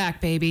 He's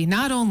back, baby.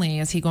 Not only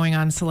is he going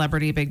on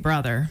Celebrity Big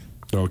Brother.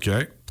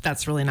 Okay.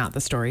 That's really not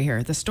the story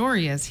here. The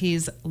story is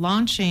he's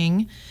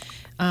launching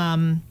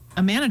a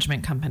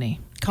management company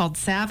called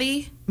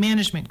Savvy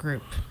Management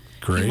Group.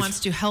 Great. He wants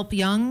to help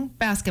young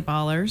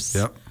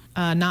basketballers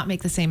not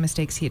make the same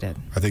mistakes he did.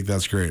 I think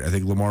that's great. I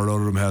think Lamar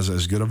Odom has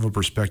as good of a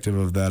perspective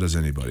of that as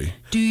anybody.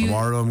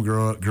 Lamar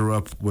Odom grew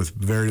up with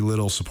very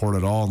little support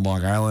at all in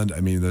Long Island.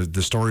 I mean,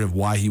 the story of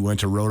why he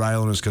went to Rhode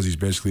Island is because he's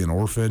basically an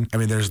orphan. I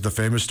mean, there's the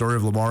famous story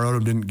of Lamar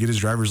Odom didn't get his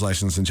driver's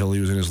license until he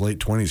was in his late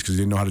 20s because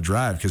he didn't know how to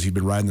drive because he'd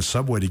been riding the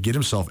subway to get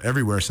himself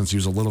everywhere since he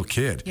was a little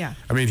kid. Yeah.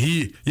 I mean,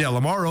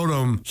 Lamar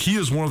Odom, he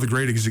is one of the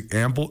great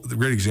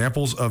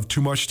examples of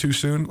too much too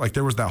soon. Like,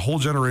 there was that whole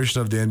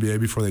generation of the NBA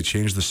before they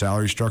changed the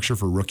salary structure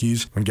for rookies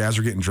when guys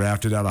were getting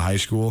drafted out of high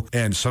school,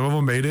 and some of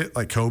them made it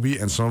like Kobe,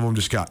 and some of them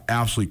just got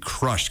absolutely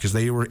crushed because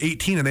they were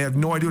 18 and they had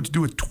no idea what to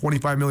do with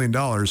 $25 million.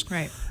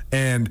 Right.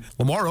 And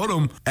Lamar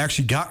Odom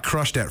actually got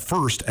crushed at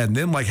first and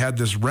then had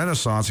this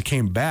renaissance. It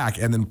came back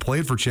and then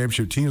played for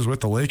championship teams with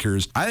the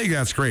Lakers. I think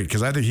that's great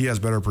because I think he has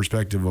better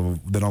perspective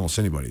than almost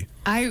anybody.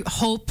 I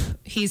hope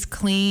he's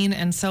clean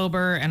and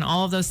sober and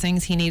all of those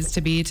things he needs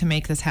to be to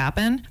make this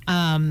happen,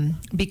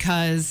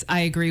 because I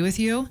agree with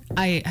you.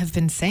 I have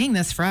been saying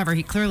this forever.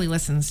 He clearly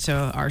listens to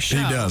our show.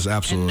 He does,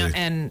 absolutely.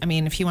 And I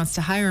mean, if he wants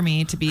to hire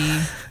me to be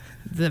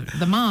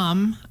the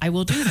mom, I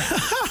will do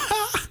that.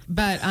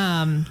 But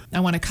I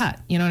want to cut.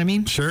 You know what I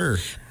mean? Sure.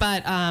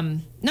 But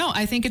no,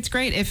 I think it's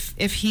great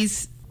if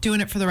he's doing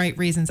it for the right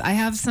reasons. I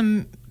have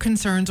some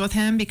concerns with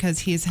him because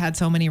he's had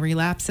so many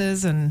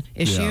relapses and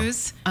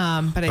issues.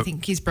 Yeah. But I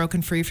think he's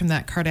broken free from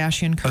that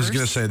Kardashian curse. I was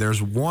going to say,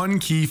 there's one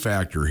key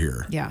factor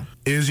here. Yeah.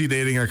 Is he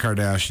dating a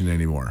Kardashian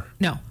anymore?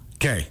 No.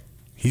 Okay.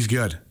 He's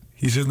good.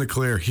 He's in the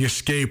clear. He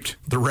escaped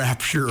the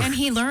rapture. And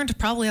he learned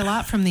probably a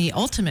lot from the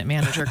ultimate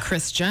manager,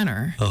 Kris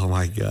Jenner. Oh,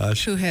 my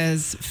gosh. Who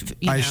has,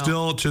 I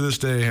still, to this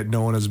day,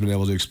 no one has been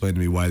able to explain to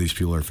me why these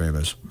people are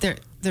famous.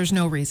 There's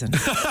no reason.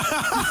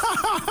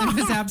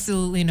 There's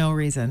absolutely no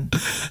reason.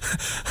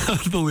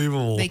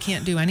 Unbelievable. They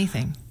can't do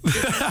anything.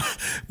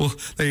 Well,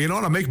 they know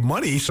how to make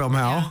money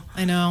somehow. Yeah,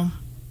 I know.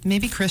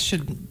 Maybe Kris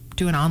should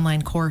do an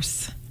online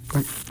course.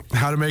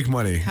 How to make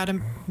money. How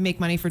to make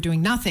money for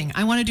doing nothing.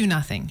 I want to do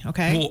nothing,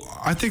 okay? Well,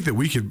 I think that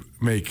we could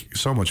make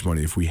so much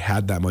money if we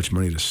had that much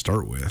money to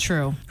start with.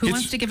 True. Who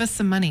wants to give us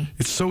some money?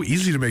 It's so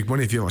easy to make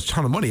money if you have a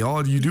ton of money.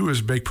 All you do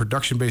is make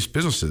production-based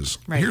businesses.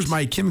 Right. Here's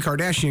my Kim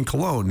Kardashian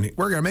cologne.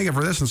 We're going to make it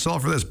for this and sell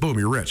it for this. Boom,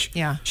 you're rich.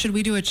 Yeah. Should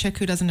we do a chick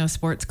who doesn't know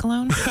sports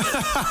cologne?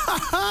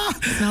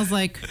 Smells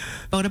like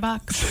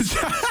Botobox.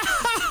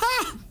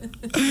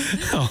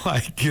 Oh,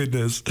 my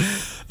goodness.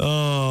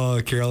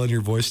 Oh, Carolyn, your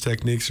voice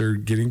techniques are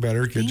getting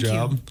better. Good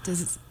job.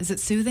 Is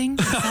it soothing?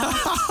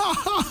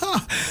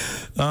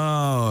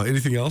 Oh,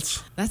 anything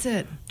else? That's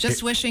it.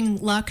 Just wishing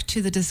luck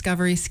to the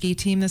Discovery ski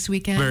team this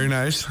weekend. Very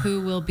nice.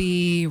 Who will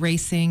be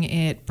racing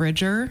at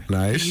Bridger.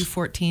 Nice.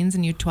 U14s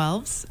and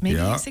U12s, maybe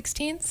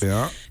U16s.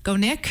 Yeah. Go,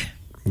 Nick.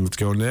 Let's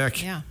go,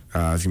 Nick. Yeah. It's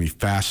going to be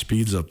fast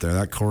speeds up there.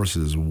 That course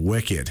is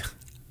wicked.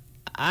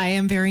 I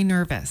am very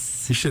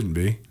nervous. He shouldn't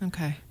be.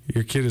 Okay.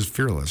 Your kid is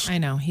fearless. I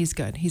know. He's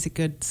good. He's a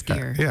good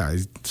skier. Yeah,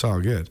 it's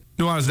all good.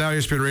 Nuanez Now,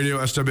 ESPN Radio,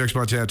 SWX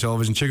Montana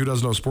Television. Chick Who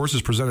Doesn't Know Sports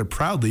is presented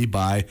proudly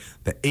by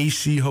the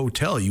AC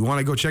Hotel. You want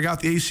to go check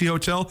out the AC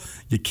Hotel?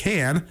 You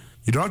can.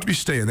 You don't have to be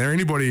staying there.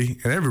 Anybody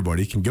and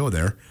everybody can go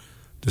there.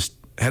 Just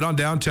head on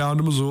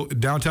downtown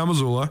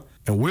Missoula,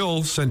 and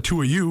we'll send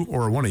two of you,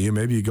 or one of you.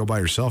 Maybe you go by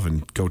yourself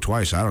and go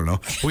twice. I don't know.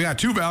 We got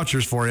 2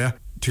 vouchers for you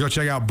to go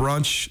check out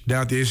brunch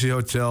down at the AC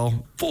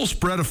Hotel. Full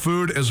spread of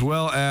food as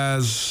well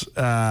as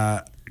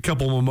a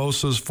couple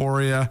mimosas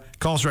for you.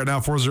 Call us right now,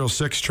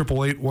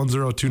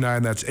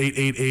 406-888-1029. That's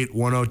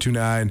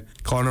 888-1029.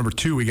 Caller number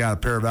 2, we got a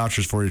pair of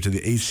vouchers for you to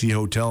the AC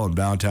Hotel in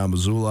downtown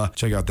Missoula.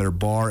 Check out their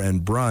bar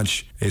and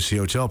brunch. AC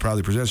Hotel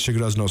proudly presents Chick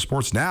Who Doesn't Know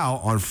Sports now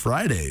on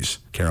Fridays.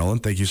 Carolyn,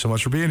 thank you so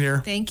much for being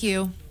here. Thank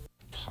you.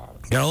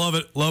 Gotta love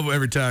it. Love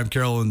every time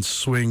Carolyn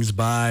swings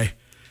by.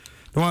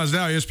 Nuanez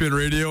Now, ESPN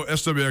Radio,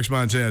 SWX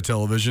Montana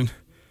Television.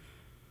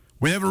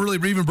 We haven't really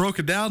even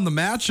broken down the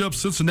matchup.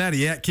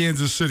 Cincinnati at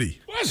Kansas City.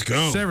 Let's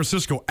go. San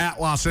Francisco at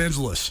Los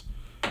Angeles.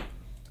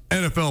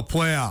 NFL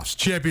playoffs,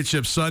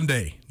 championship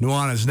Sunday.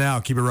 Nuanez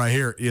Now. Keep it right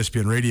here,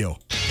 ESPN Radio.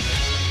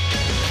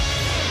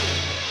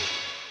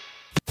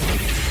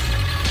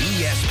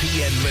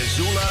 ESPN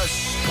Missoula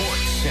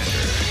Sports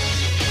Center.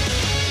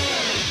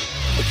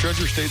 The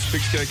Treasure State's Big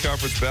Sky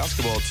Conference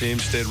basketball team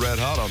stayed red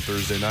hot on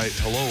Thursday night.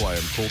 Hello, I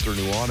am Colter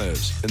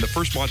Nuanez. In the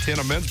first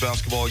Montana men's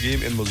basketball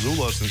game in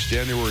Missoula since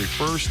January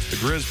 1st, the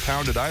Grizz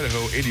pounded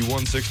Idaho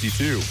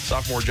 81-62.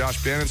 Sophomore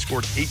Josh Bannon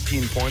scored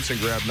 18 points and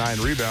grabbed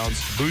 9 rebounds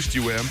to boost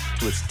UM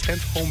to its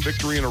 10th home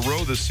victory in a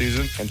row this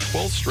season and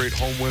 12th straight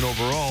home win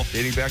overall,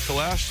 dating back to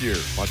last year.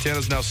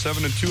 Montana's now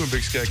 7-2 in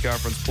Big Sky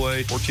Conference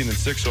play,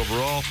 14-6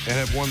 overall, and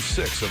have won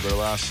 6 of their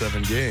last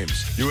 7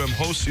 games. UM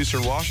hosts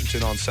Eastern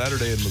Washington on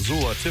Saturday in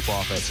Missoula.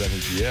 Tip-off at 7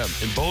 p.m.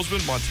 In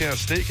Bozeman, Montana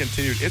State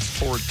continued its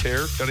torrid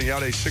tear, cutting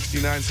out a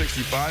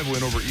 69-65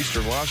 win over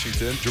Eastern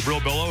Washington.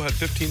 Jabril Bello had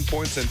 15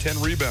 points and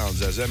 10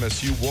 rebounds as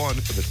MSU won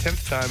for the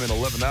 10th time in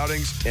 11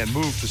 outings and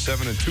moved to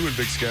 7-2 in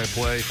Big Sky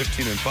play,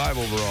 15-5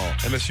 overall.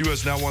 MSU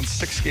has now won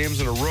 6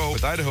 games in a row,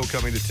 with Idaho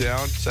coming to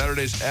town.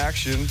 Saturday's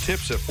action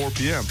tips at 4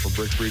 p.m. from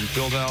Brick Breeden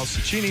Fieldhouse.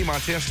 Cheney,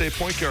 Montana State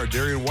point guard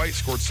Darian White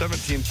scored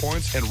 17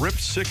 points and ripped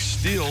 6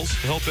 steals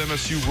to help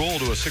MSU roll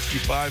to a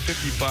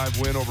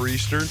 65-55 win over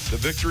Eastern. The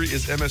victory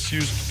is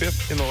MSU's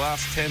 5th in the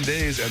last 10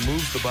 days and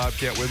moves the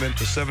Bobcat women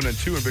to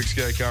 7-2 in Big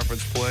Sky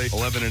Conference play,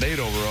 11-8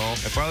 overall.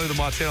 And finally, the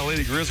Montana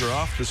Lady Grizz are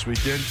off this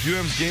weekend.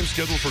 UM's game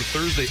scheduled for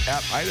Thursday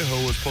at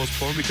Idaho was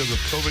postponed because of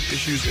COVID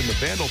issues in the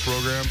Vandal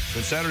program.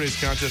 And Saturday's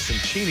contest in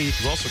Cheney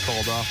was also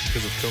called off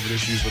because of COVID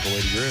issues with the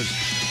Lady Grizz.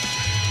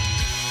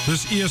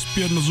 This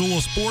ESPN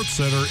Missoula Sports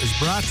Center is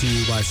brought to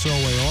you by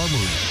Selway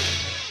Armory.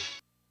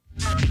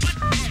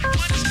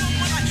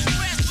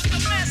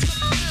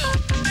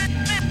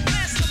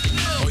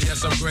 Oh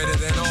yes, I'm greater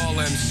than all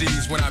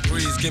MCs. When I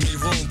breeze, give me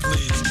room,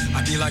 please.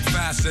 I be like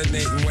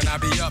fascinating when I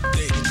be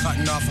updating,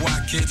 cutting off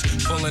white kids,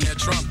 pulling their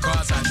trump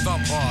cards. I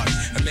thump hard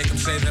and make them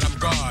say that I'm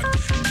God.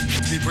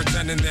 Be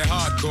pretending they're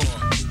hardcore.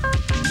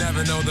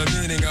 Never know the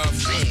meaning of.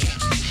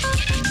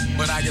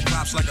 But I get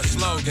props like a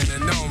slogan,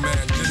 and no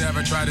man could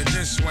ever try to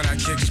diss when I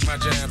kicks my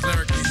jams.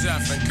 Lyrically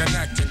deaf and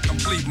connecting,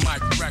 complete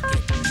mic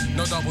wrecking.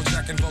 No double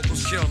checking,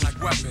 vocals kill like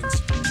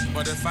weapons.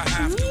 But if I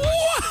have to...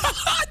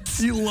 What?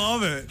 You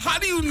love it. How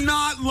do you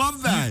not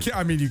love that?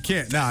 You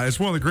can't. Nah, it's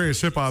one of the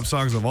greatest hip-hop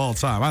songs of all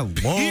time. I love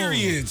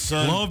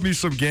me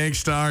some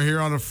Gangstar here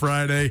on a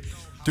Friday.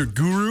 Dude,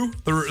 Guru,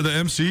 the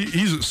MC,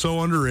 he's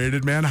so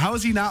underrated, man. How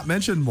is he not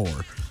mentioned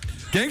more?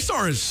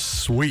 Gangstar is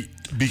sweet.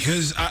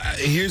 Because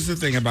here's the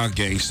thing about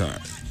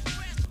Gangstar.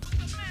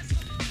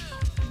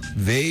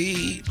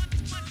 They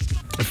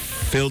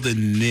filled a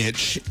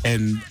niche,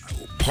 and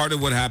part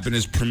of what happened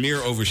is Premier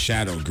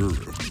overshadowed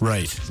Guru.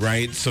 Right.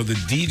 So the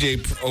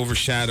DJ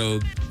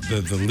overshadowed the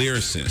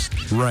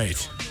lyricist.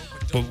 Right.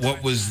 But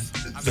what was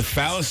the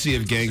fallacy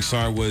of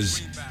Gangstar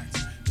was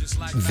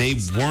they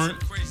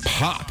weren't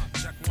pop.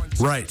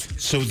 Right.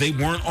 So they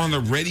weren't on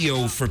the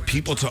radio for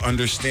people to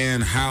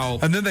understand how.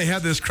 And then they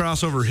had this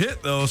crossover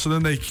hit, though, so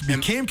then they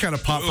became kind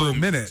of pop for a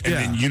minute. And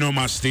then, you know,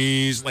 my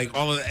steez, like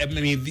all of that.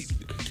 I mean,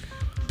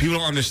 people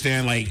don't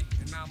understand, like,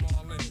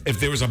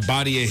 if there was a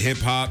body of hip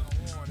hop,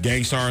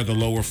 Gangstar are the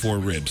lower 4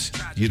 ribs.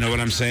 You know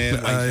what I'm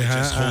saying? Like, they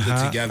just hold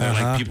it together.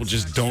 Like, people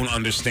just don't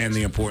understand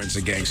the importance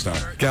of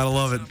Gangstar. Gotta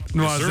love it.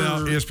 Nuanez Now,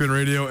 ESPN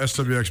Radio,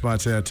 SWX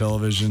Montana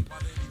Television.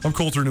 I'm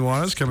Colter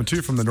Nuanez, coming to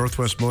you from the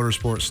Northwest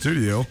Motorsport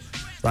Studio.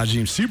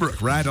 Rajim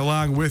Seabrook riding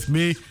along with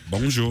me.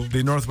 Bonjour.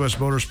 The Northwest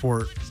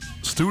Motorsport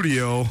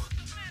Studio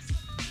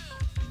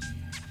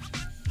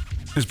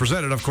is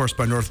presented, of course,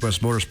 by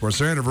Northwest Motorsports.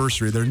 Their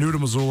anniversary. They're new to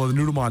Missoula, they're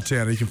new to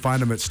Montana. You can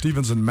find them at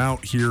Stevens and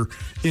Mount here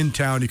in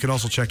town. You can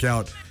also check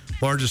out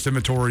largest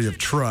inventory of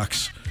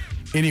trucks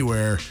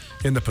anywhere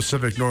in the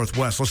Pacific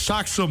Northwest. Let's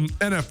talk some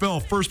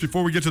NFL first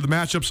before we get to the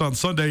matchups on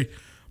Sunday.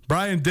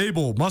 Brian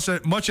Daboll,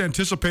 much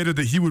anticipated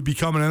that he would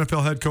become an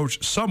NFL head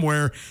coach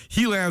somewhere.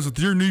 He lands with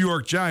your New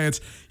York Giants.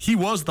 He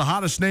was the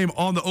hottest name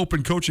on the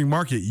open coaching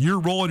market.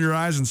 You're rolling your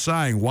eyes and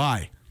sighing.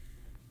 Why?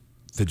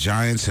 The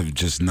Giants have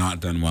just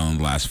not done well in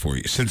the last 4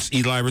 years. Since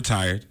Eli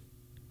retired,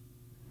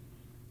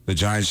 the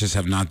Giants just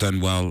have not done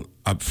well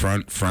up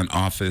front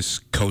office,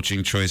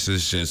 coaching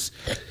choices, just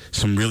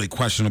some really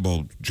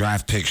questionable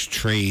draft picks,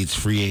 trades,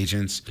 free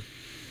agents.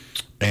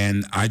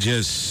 And I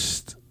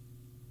just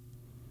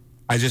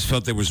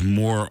felt there was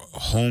more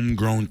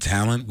homegrown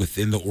talent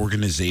within the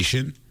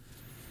organization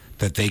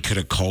that they could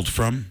have culled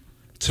from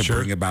to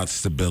bring about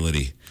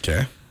stability.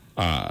 Okay.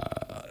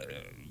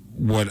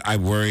 What I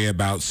worry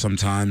about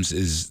sometimes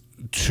is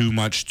too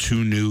much,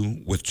 too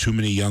new with too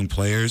many young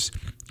players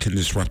can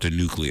disrupt a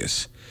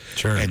nucleus.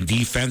 Sure. And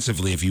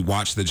defensively, if you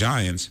watch the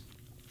Giants,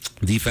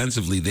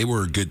 defensively, they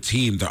were a good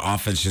team. Their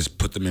offense just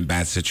put them in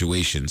bad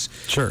situations.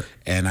 Sure.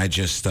 And I'm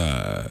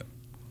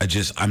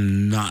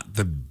not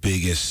the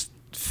biggest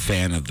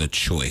fan of the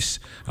choice.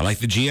 I like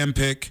the GM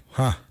pick.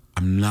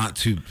 I'm not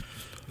too.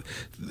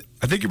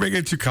 I think you're making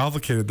it too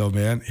complicated, though,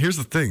 man. Here's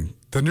the thing: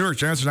 the New York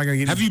Giants are not going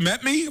to get. Have you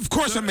met me? Of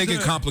course, I'm making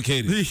it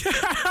complicated.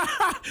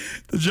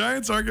 The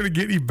Giants aren't going to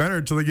get any better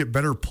until they get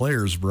better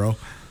players, bro.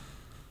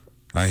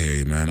 I hear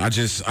you, man. They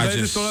just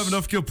don't have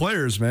enough good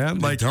players, man.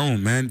 They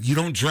don't, man. You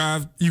don't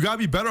drive. You got to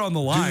be better on the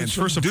lines,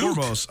 first and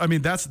foremost. I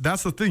mean, that's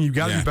the thing. You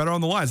got to be better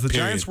on the lines. The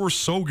Giants were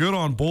so good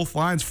on both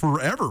lines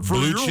forever. For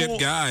blue chip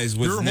guys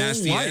with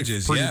nasty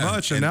edges, pretty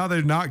much. And now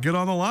they're not good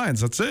on the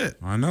lines. That's it.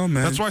 I know,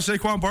 man. That's why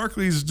Saquon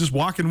Barkley is just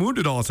walking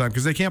wounded all the time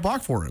because they can't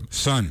block for him.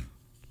 Son.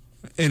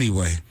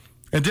 Anyway.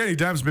 And Danny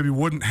Dimes maybe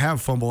wouldn't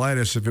have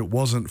fumbleitis if it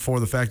wasn't for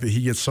the fact that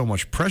he gets so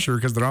much pressure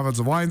because their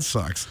offensive line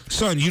sucks.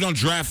 Son, you don't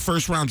draft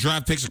first-round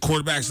draft picks of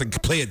quarterbacks that can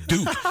play at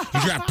Duke.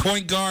 You draft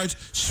point guards,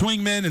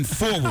 swingmen, and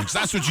forwards.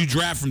 That's what you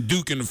draft from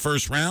Duke in the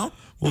first round.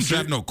 We'll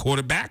draft no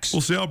quarterbacks.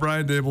 We'll see how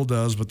Brian Daboll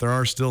does, but there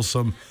are still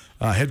some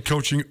head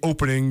coaching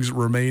openings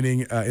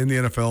remaining in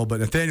the NFL. But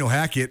Nathaniel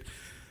Hackett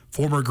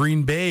former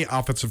Green Bay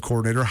offensive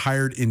coordinator,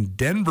 hired in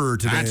Denver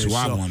today. That's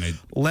what I wanted.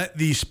 Let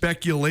the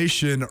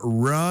speculation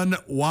run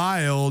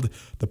wild.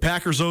 The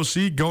Packers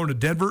OC going to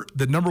Denver.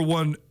 The number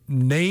one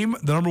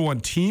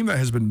team that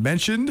has been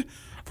mentioned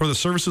for the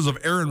services of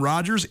Aaron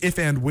Rodgers, if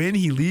and when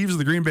he leaves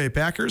the Green Bay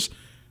Packers,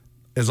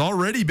 has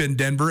already been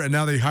Denver, and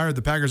now they hired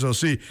the Packers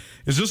OC.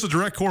 Is this a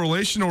direct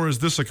correlation, or is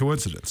this a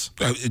coincidence?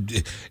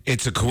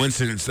 It's a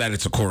coincidence that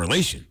it's a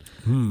correlation.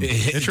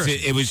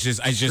 It was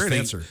just, I just Great think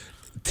answer.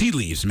 Tea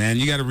leaves, man.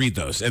 You got to read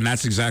those, and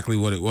that's exactly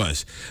what it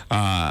was.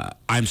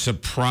 I'm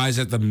surprised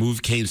that the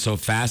move came so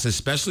fast,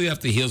 especially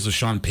after the heels of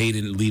Sean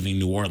Payton leaving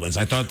New Orleans.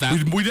 I thought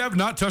that we have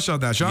not touched on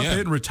that. Sean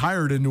Payton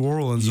retired in New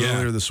Orleans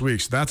earlier this week,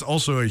 so that's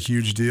also a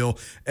huge deal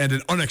and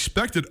an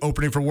unexpected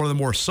opening for one of the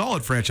more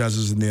solid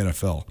franchises in the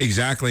NFL.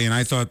 Exactly, and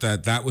I thought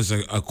that was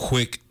a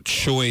quick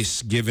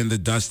choice given the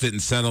dust didn't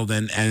settle.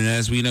 And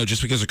as we know,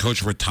 just because a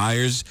coach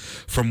retires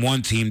from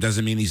one team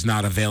doesn't mean he's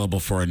not available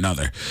for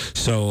another.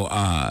 So,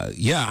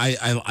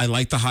 I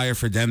like the hire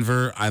for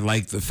Denver. I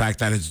like the fact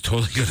that it's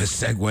totally going to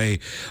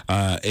segue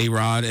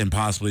A-Rod and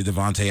possibly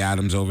Devontae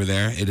Adams over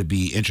there. It'd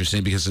be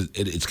interesting because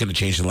it's going to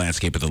change the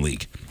landscape of the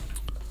league.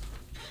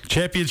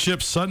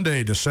 Championship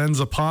Sunday descends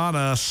upon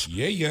us.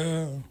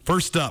 Yeah.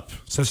 First up,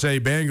 Cincinnati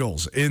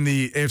Bengals in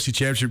the AFC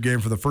Championship game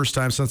for the first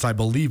time since, I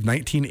believe,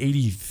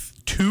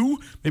 1982,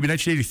 maybe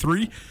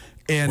 1983.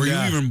 And were you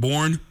even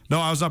born? No,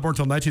 I was not born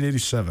until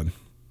 1987.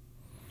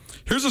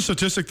 Here's a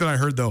statistic that I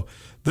heard, though.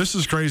 This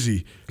is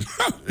crazy.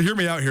 Hear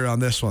me out here on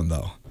this one,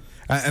 though.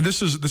 And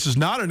this is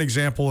not an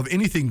example of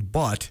anything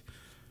but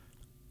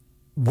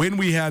when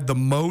we had the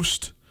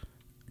most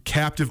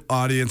captive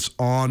audience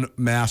on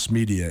mass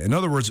media. In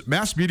other words,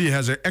 mass media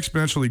has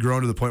exponentially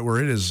grown to the point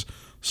where it is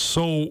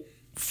so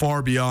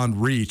far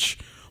beyond reach.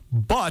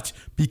 But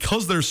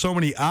because there's so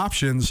many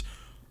options,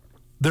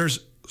 there's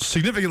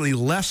significantly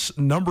less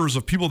numbers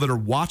of people that are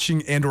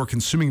watching and or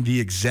consuming the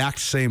exact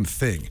same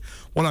thing.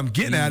 What I'm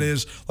getting at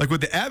is, like,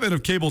 with the advent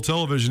of cable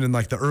television in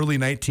like the early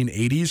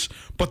 1980s,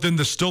 but then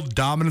the still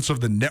dominance of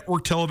the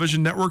network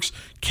television networks,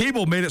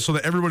 cable made it so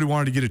that everybody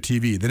wanted to get a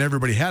TV. Then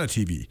everybody had a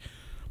TV.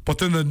 But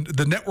then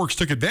the networks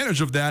took advantage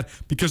of that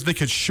because they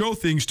could show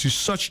things to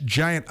such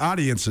giant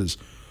audiences.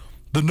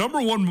 The number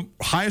one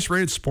highest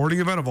rated sporting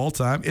event of all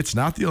time, it's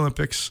not the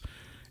Olympics.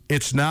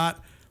 It's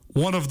not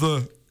one of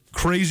the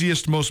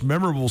craziest, most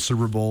memorable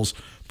Super Bowls,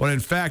 but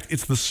in fact,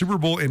 it's the Super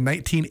Bowl in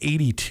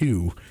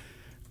 1982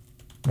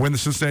 when the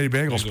Cincinnati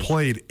Bengals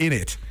played in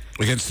it.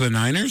 Against the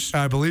Niners?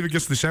 I believe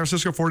against the San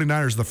Francisco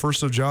 49ers, the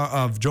first of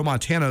Joe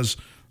Montana's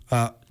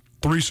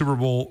 3 Super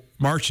Bowl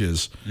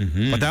marches.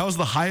 Mm-hmm. But that was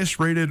the highest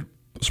rated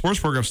sports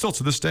program still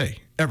to this day,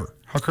 ever.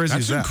 How crazy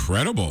is that? That's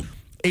incredible.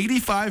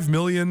 85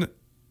 million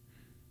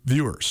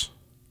viewers.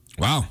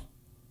 Wow.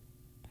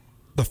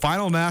 The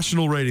final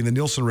national rating, the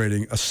Nielsen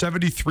rating, a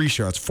 73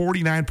 share. It's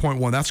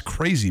 49.1. That's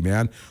crazy,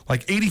 man.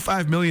 Like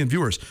 85 million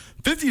viewers.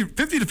 50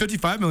 to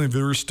 55 million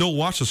viewers still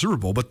watch the Super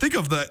Bowl. But think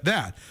of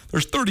that.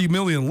 There's 30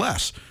 million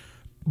less.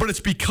 But it's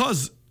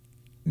because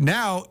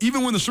now,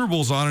 even when the Super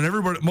Bowl's on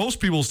and most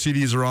people's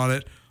TVs are on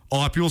it, a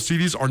lot of people's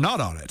TVs are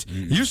not on it.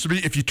 Mm-hmm. It used to be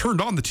if you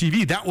turned on the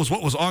TV, that was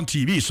what was on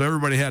TV, so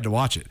everybody had to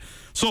watch it.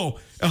 So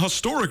a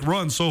historic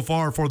run so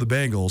far for the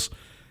Bengals.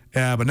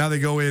 But now they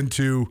go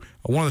into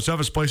one of the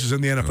toughest places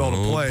in the NFL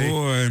to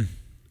play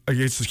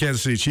against the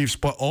Kansas City Chiefs,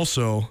 but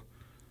also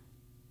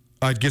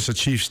against a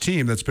Chiefs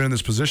team that's been in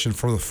this position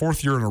for the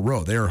 4th year in a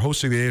row. They are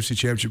hosting the AFC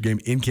Championship game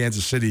in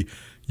Kansas City,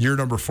 year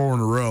number 4 in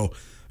a row.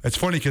 It's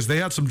funny because they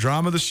had some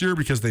drama this year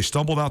because they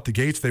stumbled out the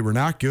gates. They were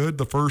not good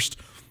the first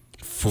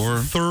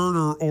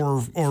third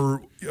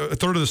or a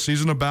third of the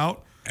season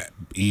about.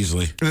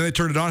 Easily. And then they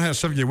turned it on, had a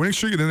 7-game winning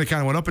streak, and then they kind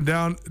of went up and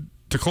down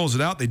to close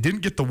it out. They didn't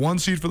get the 1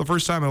 seed for the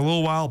first time in a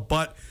little while,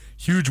 but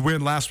huge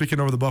win last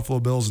weekend over the Buffalo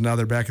Bills, and now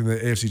they're back in the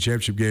AFC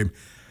Championship game.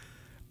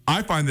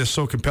 I find this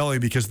so compelling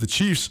because the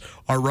Chiefs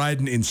are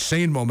riding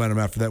insane momentum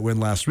after that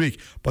win last week,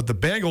 but the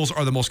Bengals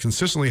are the most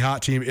consistently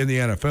hot team in the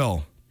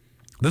NFL.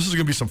 This is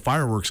going to be some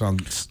fireworks on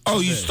Sunday.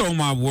 Oh, you stole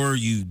my word,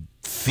 you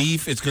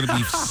thief. It's going to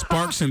be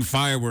sparks and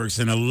fireworks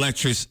and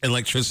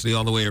electricity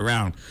all the way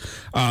around.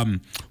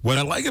 What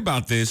I like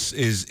about this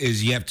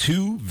is you have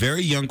 2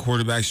 very young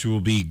quarterbacks who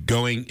will be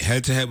going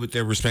head-to-head with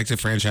their respective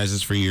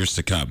franchises for years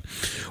to come.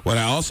 What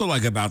I also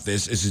like about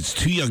this is it's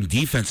 2 young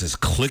defenses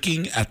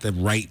clicking at the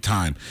right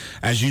time.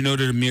 As you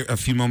noted a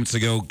few moments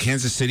ago,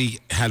 Kansas City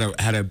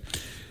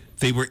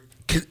they were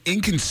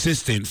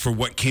inconsistent for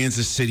what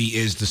Kansas City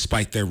is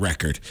despite their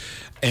record.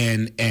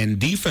 And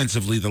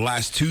defensively, the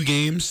last 2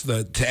 games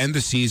to end the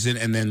season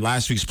and then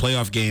last week's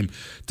playoff game,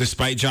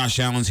 despite Josh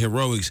Allen's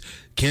heroics,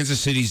 Kansas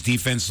City's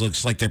defense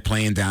looks like they're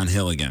playing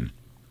downhill again.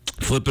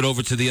 Flip it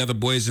over to the other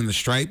boys in the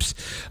stripes.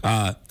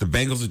 The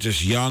Bengals are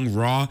just young,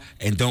 raw,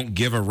 and don't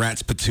give a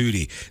rat's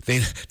patootie.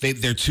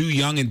 They're too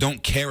young and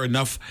don't care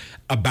enough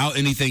about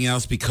anything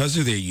else because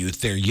of their youth.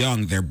 They're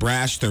young, they're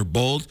brash, they're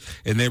bold,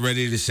 and they're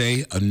ready to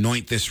say,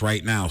 anoint this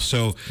right now.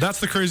 So that's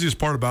the craziest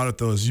part about it,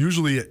 though, is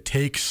usually it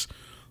takes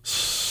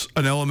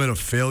an element of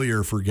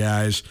failure for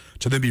guys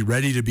to then be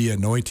ready to be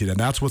anointed, and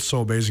that's what's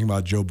so amazing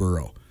about Joe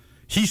Burrow.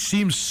 he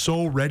seems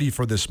so ready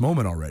for this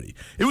moment already.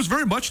 It was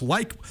very much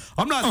like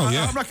I'm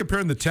not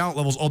comparing the talent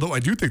levels, although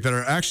I do think that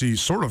are actually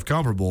sort of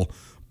comparable,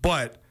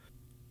 but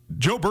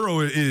Joe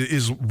Burrow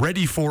is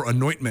ready for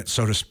anointment,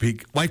 so to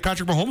speak, like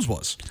Patrick Mahomes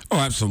was. Oh,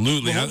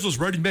 absolutely. Mahomes was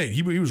ready-made.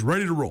 He was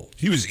ready to roll.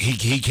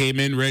 He came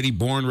in ready,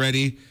 born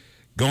ready,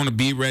 going to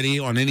be ready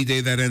on any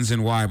day that ends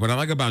in Y. What I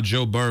like about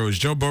Joe Burrow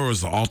is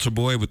the altar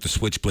boy with the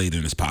switchblade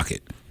in his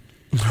pocket.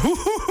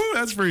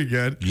 That's pretty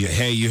good. Yeah,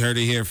 hey, you heard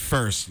it here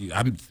first.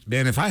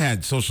 Man, if I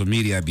had social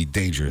media, I'd be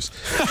dangerous.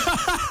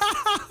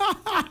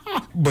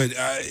 But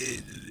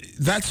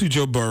that's who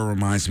Joe Burrow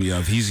reminds me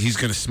of. He's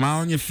going to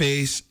smile on your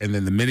face, and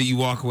then the minute you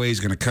walk away,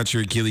 he's going to cut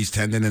your Achilles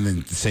tendon and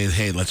then say,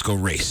 "Hey, let's go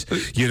race."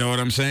 You know what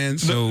I'm saying?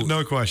 So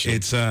no question.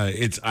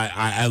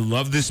 I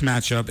love this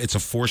matchup. It's a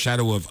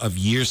foreshadow of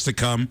years to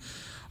come.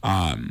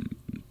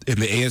 And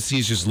the AFC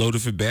is just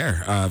loaded for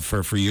bear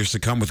for years to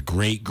come with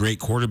great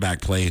quarterback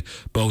play,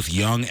 both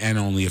young and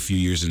only a few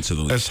years into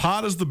the league. As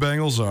hot as the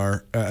Bengals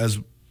are, as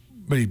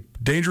many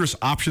dangerous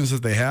options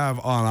that they have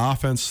on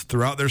offense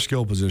throughout their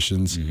skill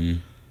positions,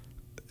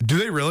 do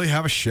they really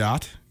have a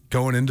shot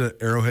going into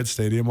Arrowhead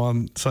Stadium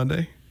on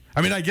Sunday?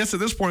 I mean, I guess at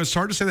this point it's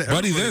hard to say that.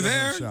 Buddy, they're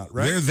there. Shot,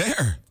 right? They're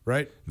there.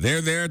 Right?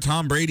 They're there.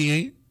 Tom Brady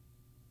ain't.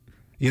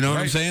 You know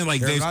what I'm saying?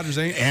 Like Aaron Rodgers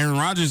ain't. Aaron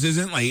Rodgers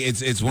isn't. Like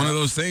it's one of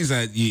those things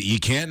that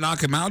you can't knock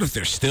them out if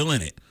they're still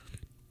in it.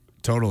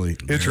 Totally.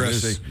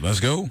 Interesting.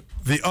 Let's go.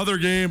 The other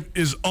game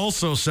is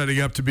also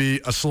setting up to be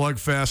a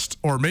slugfest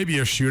or maybe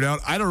a shootout.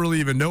 I don't really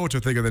even know what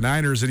to think of the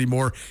Niners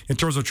anymore in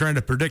terms of trying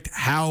to predict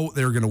how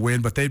they're going to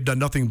win, but they've done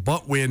nothing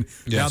but win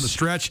down the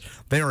stretch.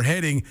 They are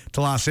heading to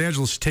Los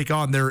Angeles to take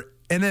on their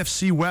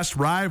NFC West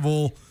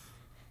rival,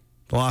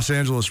 the Los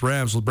Angeles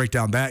Rams. We'll break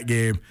down that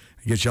game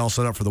and get you all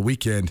set up for the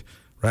weekend.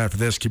 Right after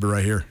this, keep it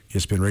right here,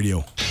 ESPN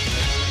Radio.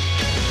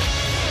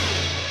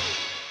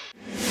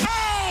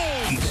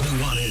 It's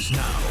Nuanez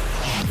now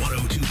on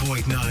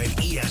 102.9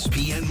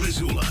 ESPN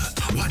Missoula.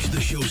 Watch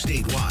the show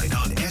statewide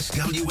on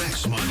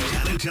SWX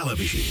Montana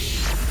Television.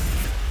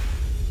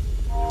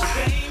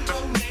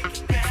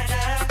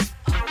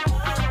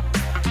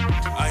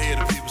 I hear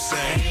the people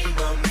say,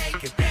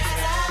 make it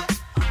better.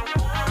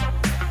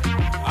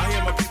 I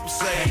hear my people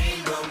say,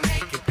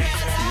 make it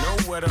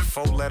better. Nowhere to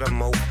 4-letter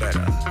mo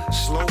better.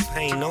 Slow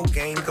pain, no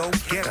gain, go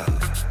get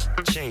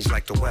her. Change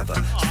like the weather.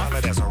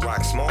 Solid as a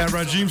rock, small. And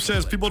Rajim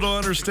says people don't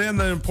understand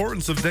the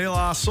importance of De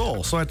La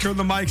Soul, so I turn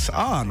the mics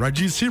on.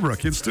 Rajim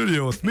Seabrook in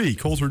studio with me,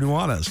 Colter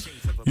Nuanez,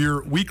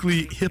 your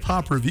weekly hip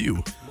hop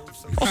review.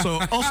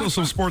 Also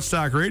some sports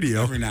talk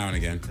radio every now and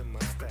again.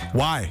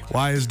 Why?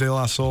 Why is De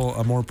La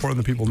Soul more important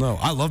than people know?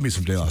 I love me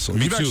some De La Soul.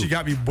 You've actually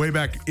got me way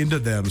back into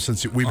them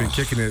since we've been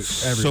kicking it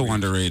every so week.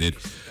 Underrated.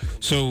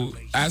 So,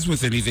 as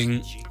with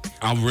anything,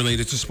 I'll relate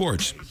it to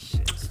sports.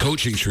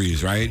 Coaching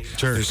trees, right?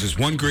 Sure. There's this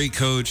one great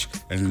coach,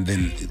 and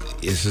then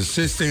his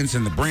assistants,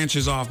 and the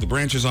branches off.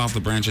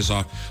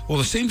 Well,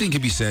 the same thing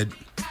can be said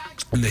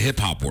in the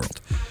hip-hop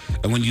world.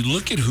 And when you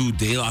look at who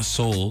De La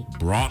Soul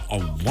brought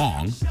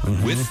along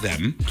with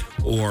them,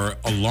 or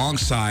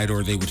alongside,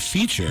 or they would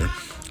feature,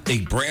 they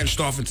branched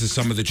off into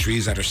some of the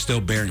trees that are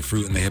still bearing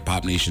fruit in the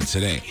hip-hop nation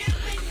today.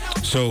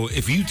 So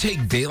if you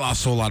take De La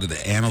Soul out of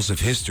the annals of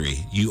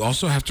history, you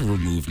also have to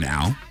remove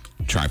now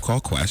Tribe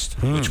Called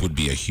Quest, which would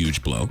be a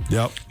huge blow.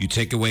 Yep. You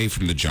take away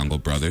from the Jungle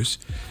Brothers.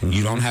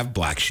 You don't have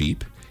Black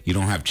Sheep. You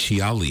don't have Chi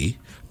Ali.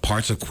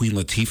 Parts of Queen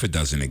Latifah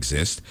doesn't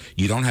exist.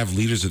 You don't have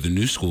Leaders of the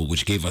New School,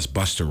 which gave us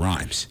Busta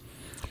Rhymes.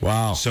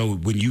 Wow. So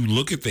when you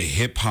look at the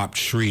hip-hop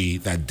tree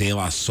that De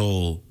La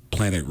Soul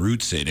planet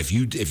roots in, if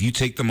you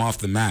take them off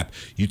the map,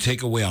 you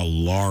take away a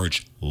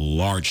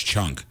large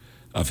chunk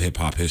of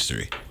hip-hop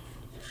history.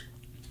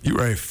 You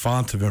are a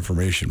font of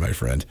information, my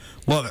friend.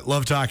 Love it.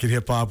 Love talking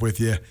hip-hop with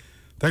you.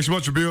 Thanks so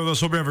much for being with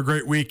us. Hope you have a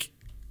great week.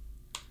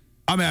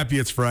 I'm happy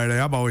it's Friday.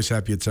 I'm always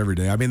happy it's every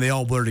day. I mean, they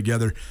all blur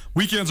together.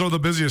 Weekends are the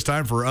busiest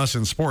time for us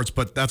in sports,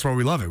 but that's why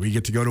we love it. We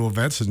get to go to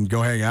events and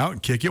go hang out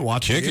and kick it,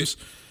 watch games.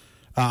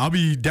 I'll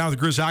be down at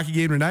the Grizz hockey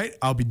game tonight.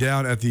 I'll be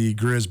down at the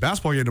Grizz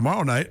basketball game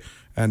tomorrow night.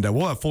 And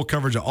we'll have full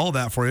coverage of all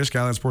that for you.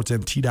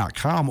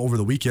 SkylineSportsMT.com over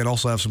the weekend.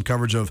 Also have some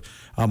coverage of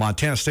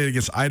Montana State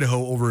against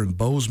Idaho over in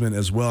Bozeman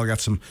as well.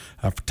 Got some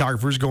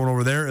photographers going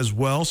over there as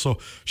well. So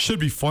should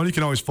be fun. You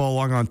can always follow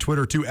along on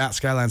Twitter too, at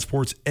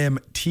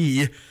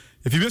SkylineSportsMT.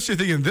 If you missed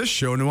anything in this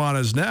show,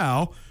 Nuanez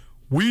Now,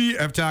 we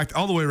have talked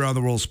all the way around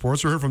the world of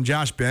sports. We heard from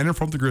Josh Bannon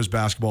from the Grizz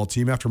basketball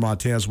team after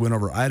Montana's win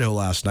over Idaho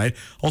last night.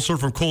 Also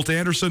heard from Colt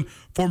Anderson,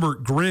 former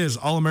Grizz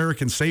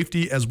All-American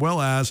safety, as well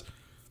as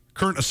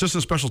current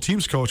assistant special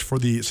teams coach for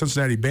the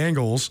Cincinnati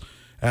Bengals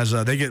as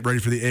they get ready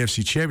for the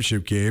AFC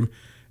Championship game.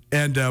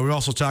 And we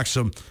also talked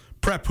some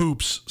prep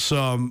hoops,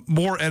 some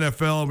more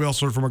NFL. We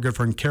also heard from our good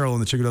friend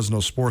Carolyn, the chick who doesn't know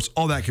sports.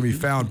 All that can be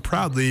found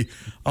proudly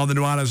on the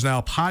Nuanez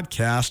Now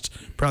podcast,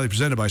 proudly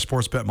presented by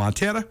Sportsbet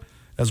Montana,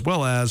 as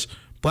well as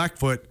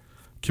Blackfoot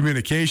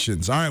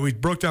Communications. All right, we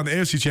broke down the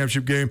AFC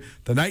Championship game,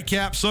 the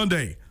nightcap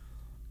Sunday.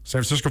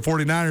 San Francisco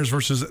 49ers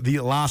versus the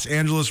Los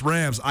Angeles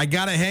Rams. I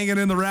got it hanging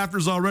in the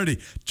rafters already.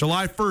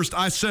 July 1st,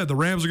 I said the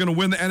Rams are going to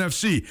win the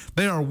NFC.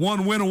 They are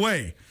one win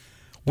away.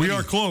 We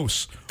are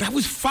close. That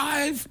was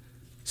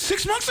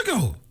 6 months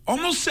ago.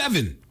 Almost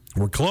 7.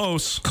 We're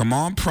close. Come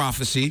on,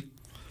 prophecy.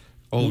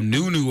 Oh,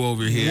 Nunu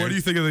over here. What do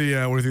you think of the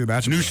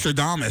matchup?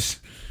 Nostradamus.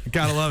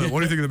 Gotta love it. What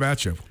do you think of the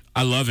matchup?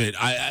 I love it.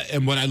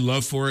 And what I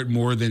love for it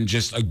more than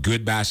just a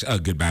good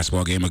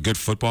basketball game, a good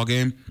football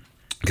game,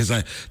 because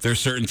there are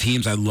certain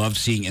teams I love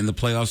seeing in the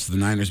playoffs, the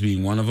Niners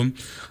being one of them.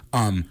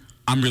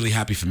 I'm really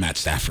happy for Matt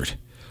Stafford.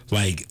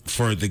 Like,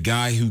 for the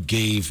guy who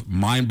gave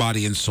mind,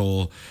 body, and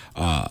soul,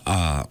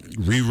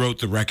 rewrote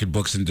the record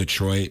books in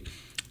Detroit,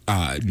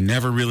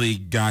 never really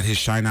got his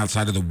shine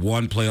outside of the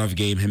one playoff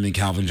game him and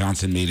Calvin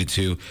Johnson made it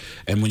to.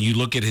 And when you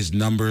look at his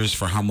numbers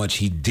for how much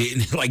he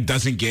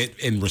doesn't get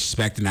in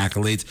respect and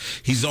accolades,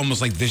 he's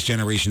almost like this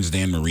generation's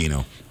Dan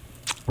Marino.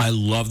 I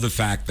love the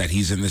fact that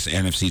he's in this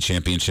NFC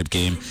Championship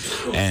game,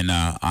 and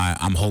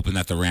I'm hoping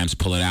that the Rams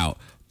pull it out.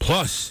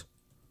 Plus,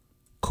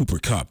 Cooper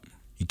Kupp.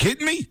 You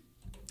kidding me?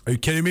 Are you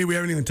kidding me? We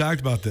haven't even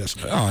talked about this.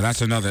 Oh,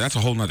 that's a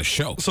whole nother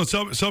show. So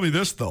tell me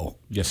this, though.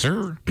 Yes,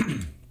 sir.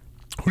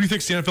 Who do you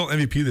think's the NFL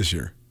MVP this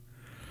year?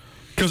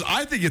 Because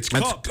I think it's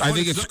Kupp. I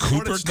think it's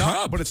Cooper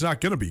Kupp. But it's not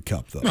going to be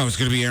Kupp, though. No, it's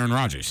going to be Aaron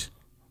Rodgers.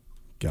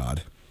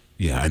 God.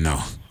 Yeah, I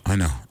know. You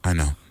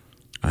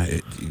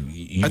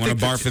want to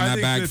barf in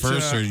that bag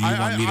first, or you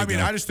want me to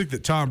go? I just think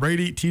that Tom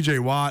Brady, T.J.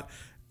 Watt,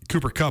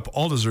 Cooper Kupp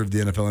all deserve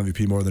the NFL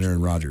MVP more than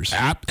Aaron Rodgers.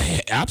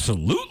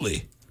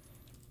 Absolutely.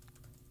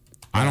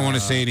 I don't want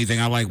to say anything.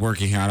 I like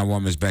working here. I don't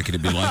want Miss Becky to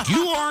be like,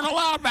 you aren't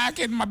allowed back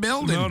in my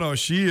building. No,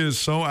 she is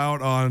so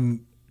out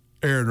on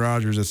Aaron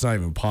Rodgers, it's not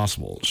even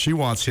possible. She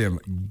wants him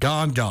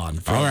gone.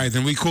 All right,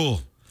 then we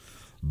cool.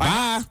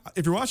 Bye.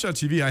 If you're watching on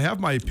TV, I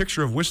have my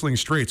picture of Whistling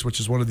Straits, which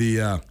is one of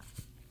the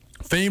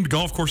famed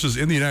golf courses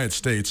in the United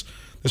States.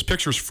 This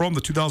picture is from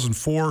the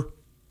 2004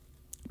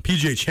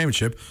 PGA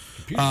Championship.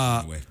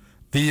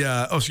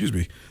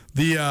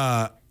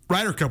 The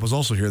Ryder Cup was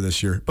also here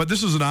this year, but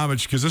this is an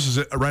homage because this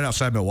is right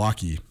outside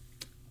Milwaukee.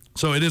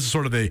 So it is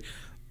sort of an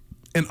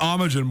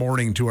homage and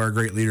mourning to our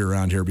great leader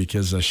around here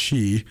because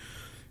she,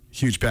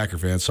 huge Packer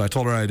fan, so I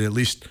told her I'd at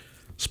least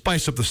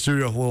spice up the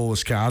studio with a little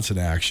Wisconsin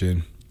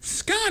action.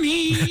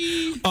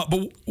 Scotty!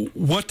 But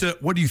what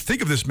do you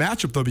think of this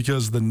matchup, though?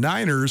 Because the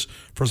Niners,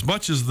 for as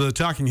much as the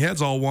talking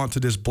heads all want to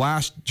just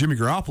blast Jimmy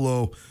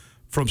Garoppolo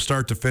from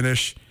start to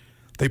finish,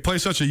 they play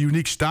such a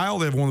unique style.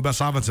 They have one of the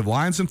best offensive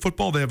lines in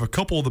football. They have a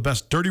couple of the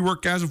best dirty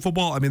work guys in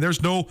football. I mean,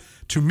 there's no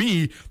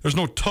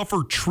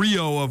tougher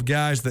trio of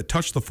guys that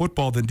touch the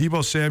football than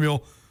Deebo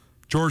Samuel,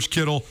 George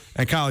Kittle,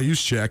 and Kyle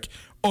Juszczyk.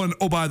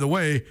 Oh, by the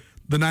way,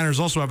 the Niners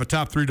also have a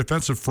top 3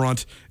 defensive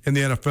front in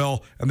the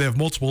NFL, and they have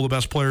multiple of the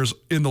best players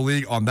in the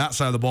league on that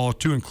side of the ball,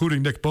 too,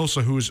 including Nick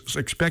Bosa, who's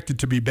expected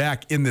to be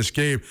back in this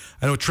game.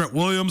 I know Trent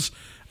Williams,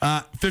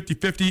 50-50.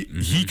 Mm-hmm.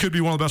 He could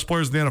be one of the best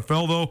players in the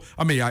NFL, though.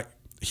 I mean,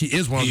 he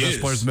is one of the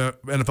best players in the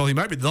NFL. He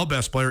might be the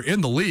best player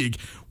in the league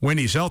when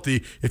he's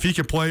healthy. If he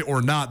can play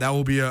or not, that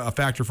will be a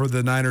factor for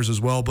the Niners as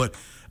well. But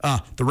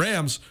the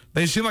Rams,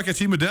 they seem like a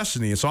team of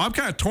destiny. And so I'm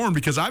kind of torn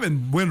because I've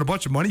been winning a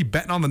bunch of money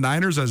betting on the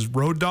Niners as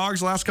road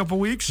dogs the last couple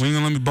of weeks. When are you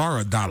going to let me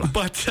borrow $1?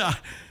 But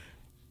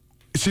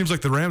it seems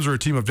like the Rams are a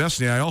team of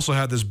destiny. I also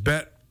had this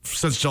bet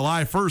since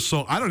July 1st,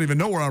 so I don't even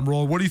know where I'm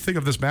rolling. What do you think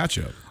of this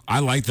matchup? I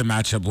like the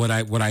matchup.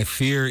 What I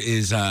fear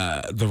is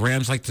the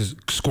Rams like to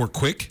score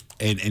quick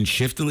and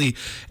shiftily,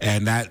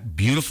 and that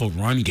beautiful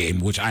run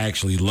game, which I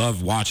actually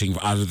love watching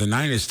out of the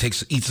Niners,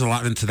 eats a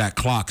lot into that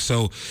clock.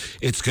 So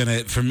it's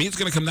gonna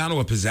come down to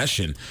a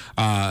possession.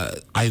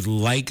 I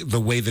like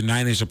the way the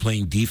Niners are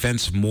playing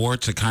defense more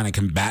to kind of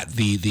combat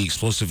the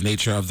explosive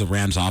nature of the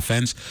Rams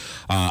offense.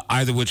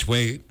 Either which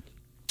way,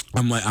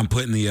 I'm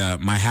putting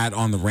my hat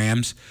on the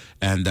Rams,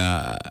 and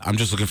I'm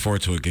just looking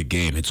forward to a good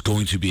game. It's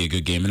going to be a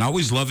good game, and I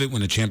always love it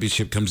when a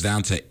championship comes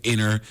down to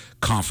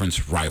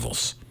inter-conference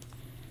rivals.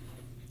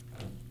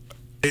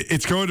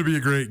 It's going to be a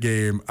great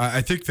game.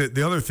 I think that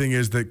the other thing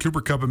is that Cooper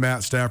Kupp and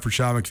Matt Stafford,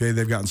 Sean McVay,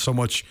 they've gotten so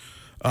much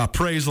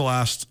praise the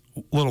last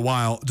little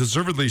while,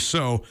 deservedly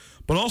so,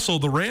 but also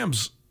the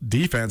Rams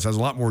defense has a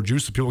lot more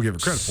juice than people give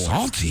it credit for.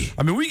 Salty.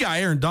 I mean, we got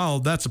Aaron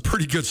Donald. That's a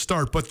pretty good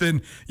start. But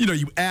then,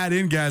 you add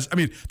in guys. I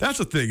mean, that's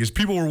the thing is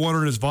people were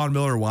wondering, is Von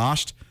Miller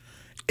washed?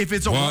 If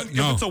it's a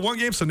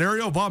one-game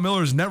scenario, Von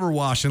Miller is never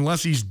washed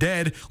unless he's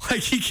dead.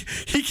 Like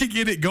he can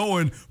get it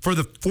going for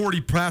the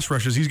 40 pass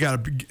rushes. He's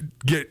got to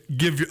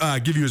give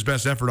you his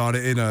best effort on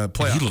it in a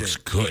playoff. He looks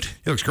good.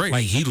 He looks great.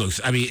 Like he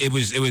looks. I mean,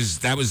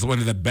 that was one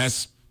of the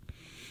best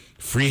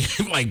free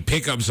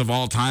pickups of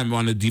all time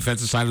on the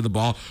defensive side of the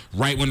ball,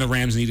 right when the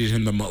Rams needed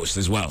him the most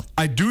as well.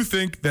 I do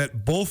think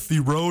that both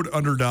the road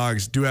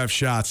underdogs do have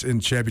shots in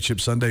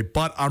Championship Sunday,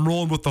 but I'm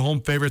rolling with the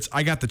home favorites.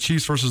 I got the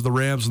Chiefs versus the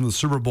Rams in the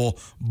Super Bowl.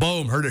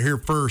 Boom, heard it here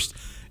first.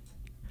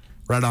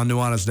 Right on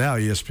Nuanez Now,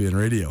 ESPN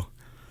Radio.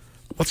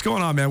 What's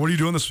going on, man? What are you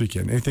doing this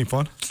weekend? Anything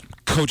fun?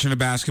 Coaching a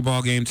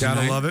basketball game tonight.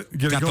 Gotta love it.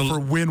 Gonna go for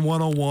Win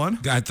 101.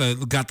 Got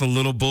the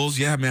little Bulls.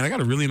 Yeah, man, I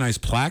got a really nice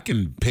plaque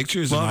and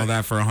pictures and all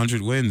that for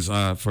 100 wins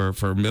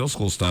for middle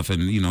school stuff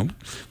and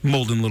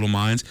molding little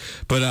minds.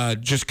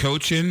 But just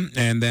coaching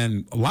and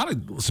then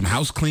some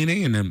house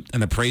cleaning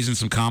and appraising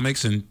some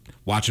comics and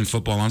watching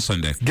football on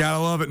Sunday. Gotta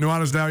love it.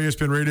 Nuanez Now,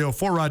 ESPN Radio.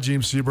 For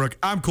Raheem Seabrook,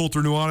 I'm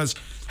Colter Nuanez.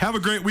 Have a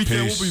great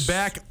weekend. Peace. We'll be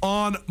back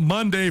on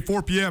Monday,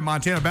 4 p.m.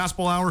 Montana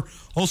Basketball Hour.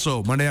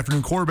 Also, Monday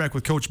afternoon quarterback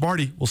with Coach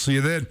Marty. We'll see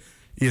you then.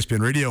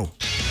 ESPN Radio.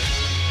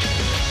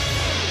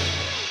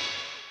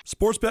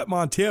 Sportsbet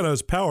Montana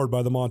is powered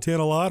by the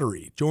Montana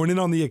Lottery. Join in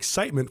on the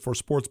excitement for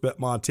Sportsbet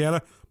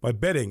Montana by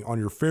betting on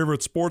your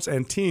favorite sports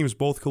and teams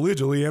both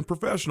collegially and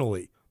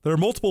professionally. There are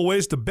multiple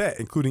ways to bet,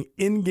 including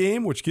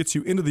in-game, which gets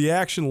you into the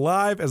action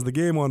live as the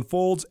game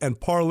unfolds, and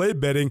parlay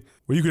betting,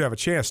 where you could have a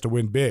chance to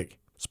win big.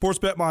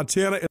 Sportsbet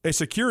Montana is a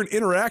secure and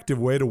interactive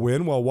way to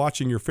win while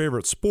watching your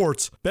favorite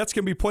sports. Bets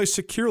can be placed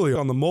securely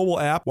on the mobile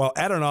app while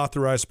at an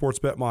authorized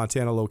Sportsbet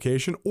Montana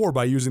location or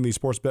by using the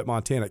Sportsbet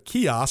Montana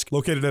kiosk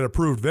located at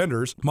approved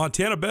vendors.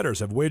 Montana bettors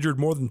have wagered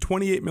more than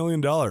 $28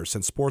 million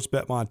since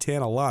Sportsbet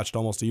Montana launched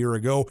almost a year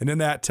ago, and in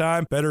that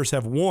time, bettors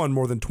have won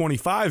more than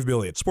 $25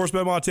 million.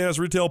 Sportsbet Montana's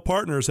retail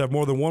partners have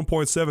more than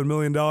 $1.7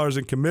 million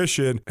in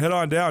commission. Head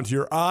on down to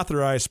your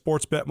authorized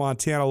Sportsbet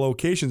Montana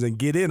locations and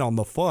get in on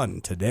the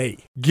fun today.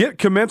 Get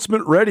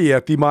commencement ready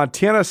at the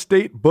Montana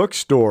State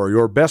Bookstore,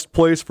 your best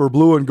place for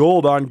blue and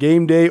gold on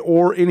game day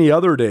or any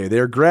other day.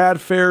 Their grad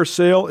fair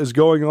sale is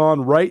going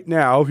on right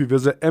now if you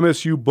visit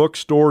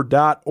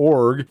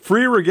msubookstore.org.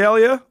 Free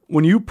regalia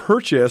when you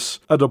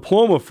purchase a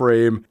diploma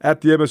frame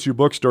at the MSU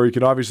Bookstore. You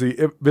can obviously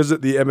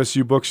visit the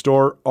MSU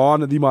Bookstore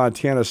on the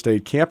Montana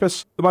State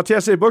campus. The Montana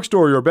State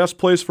Bookstore, your best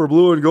place for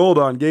blue and gold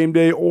on game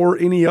day or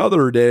any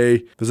other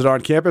day. Visit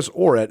on campus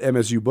or at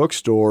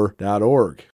msubookstore.org.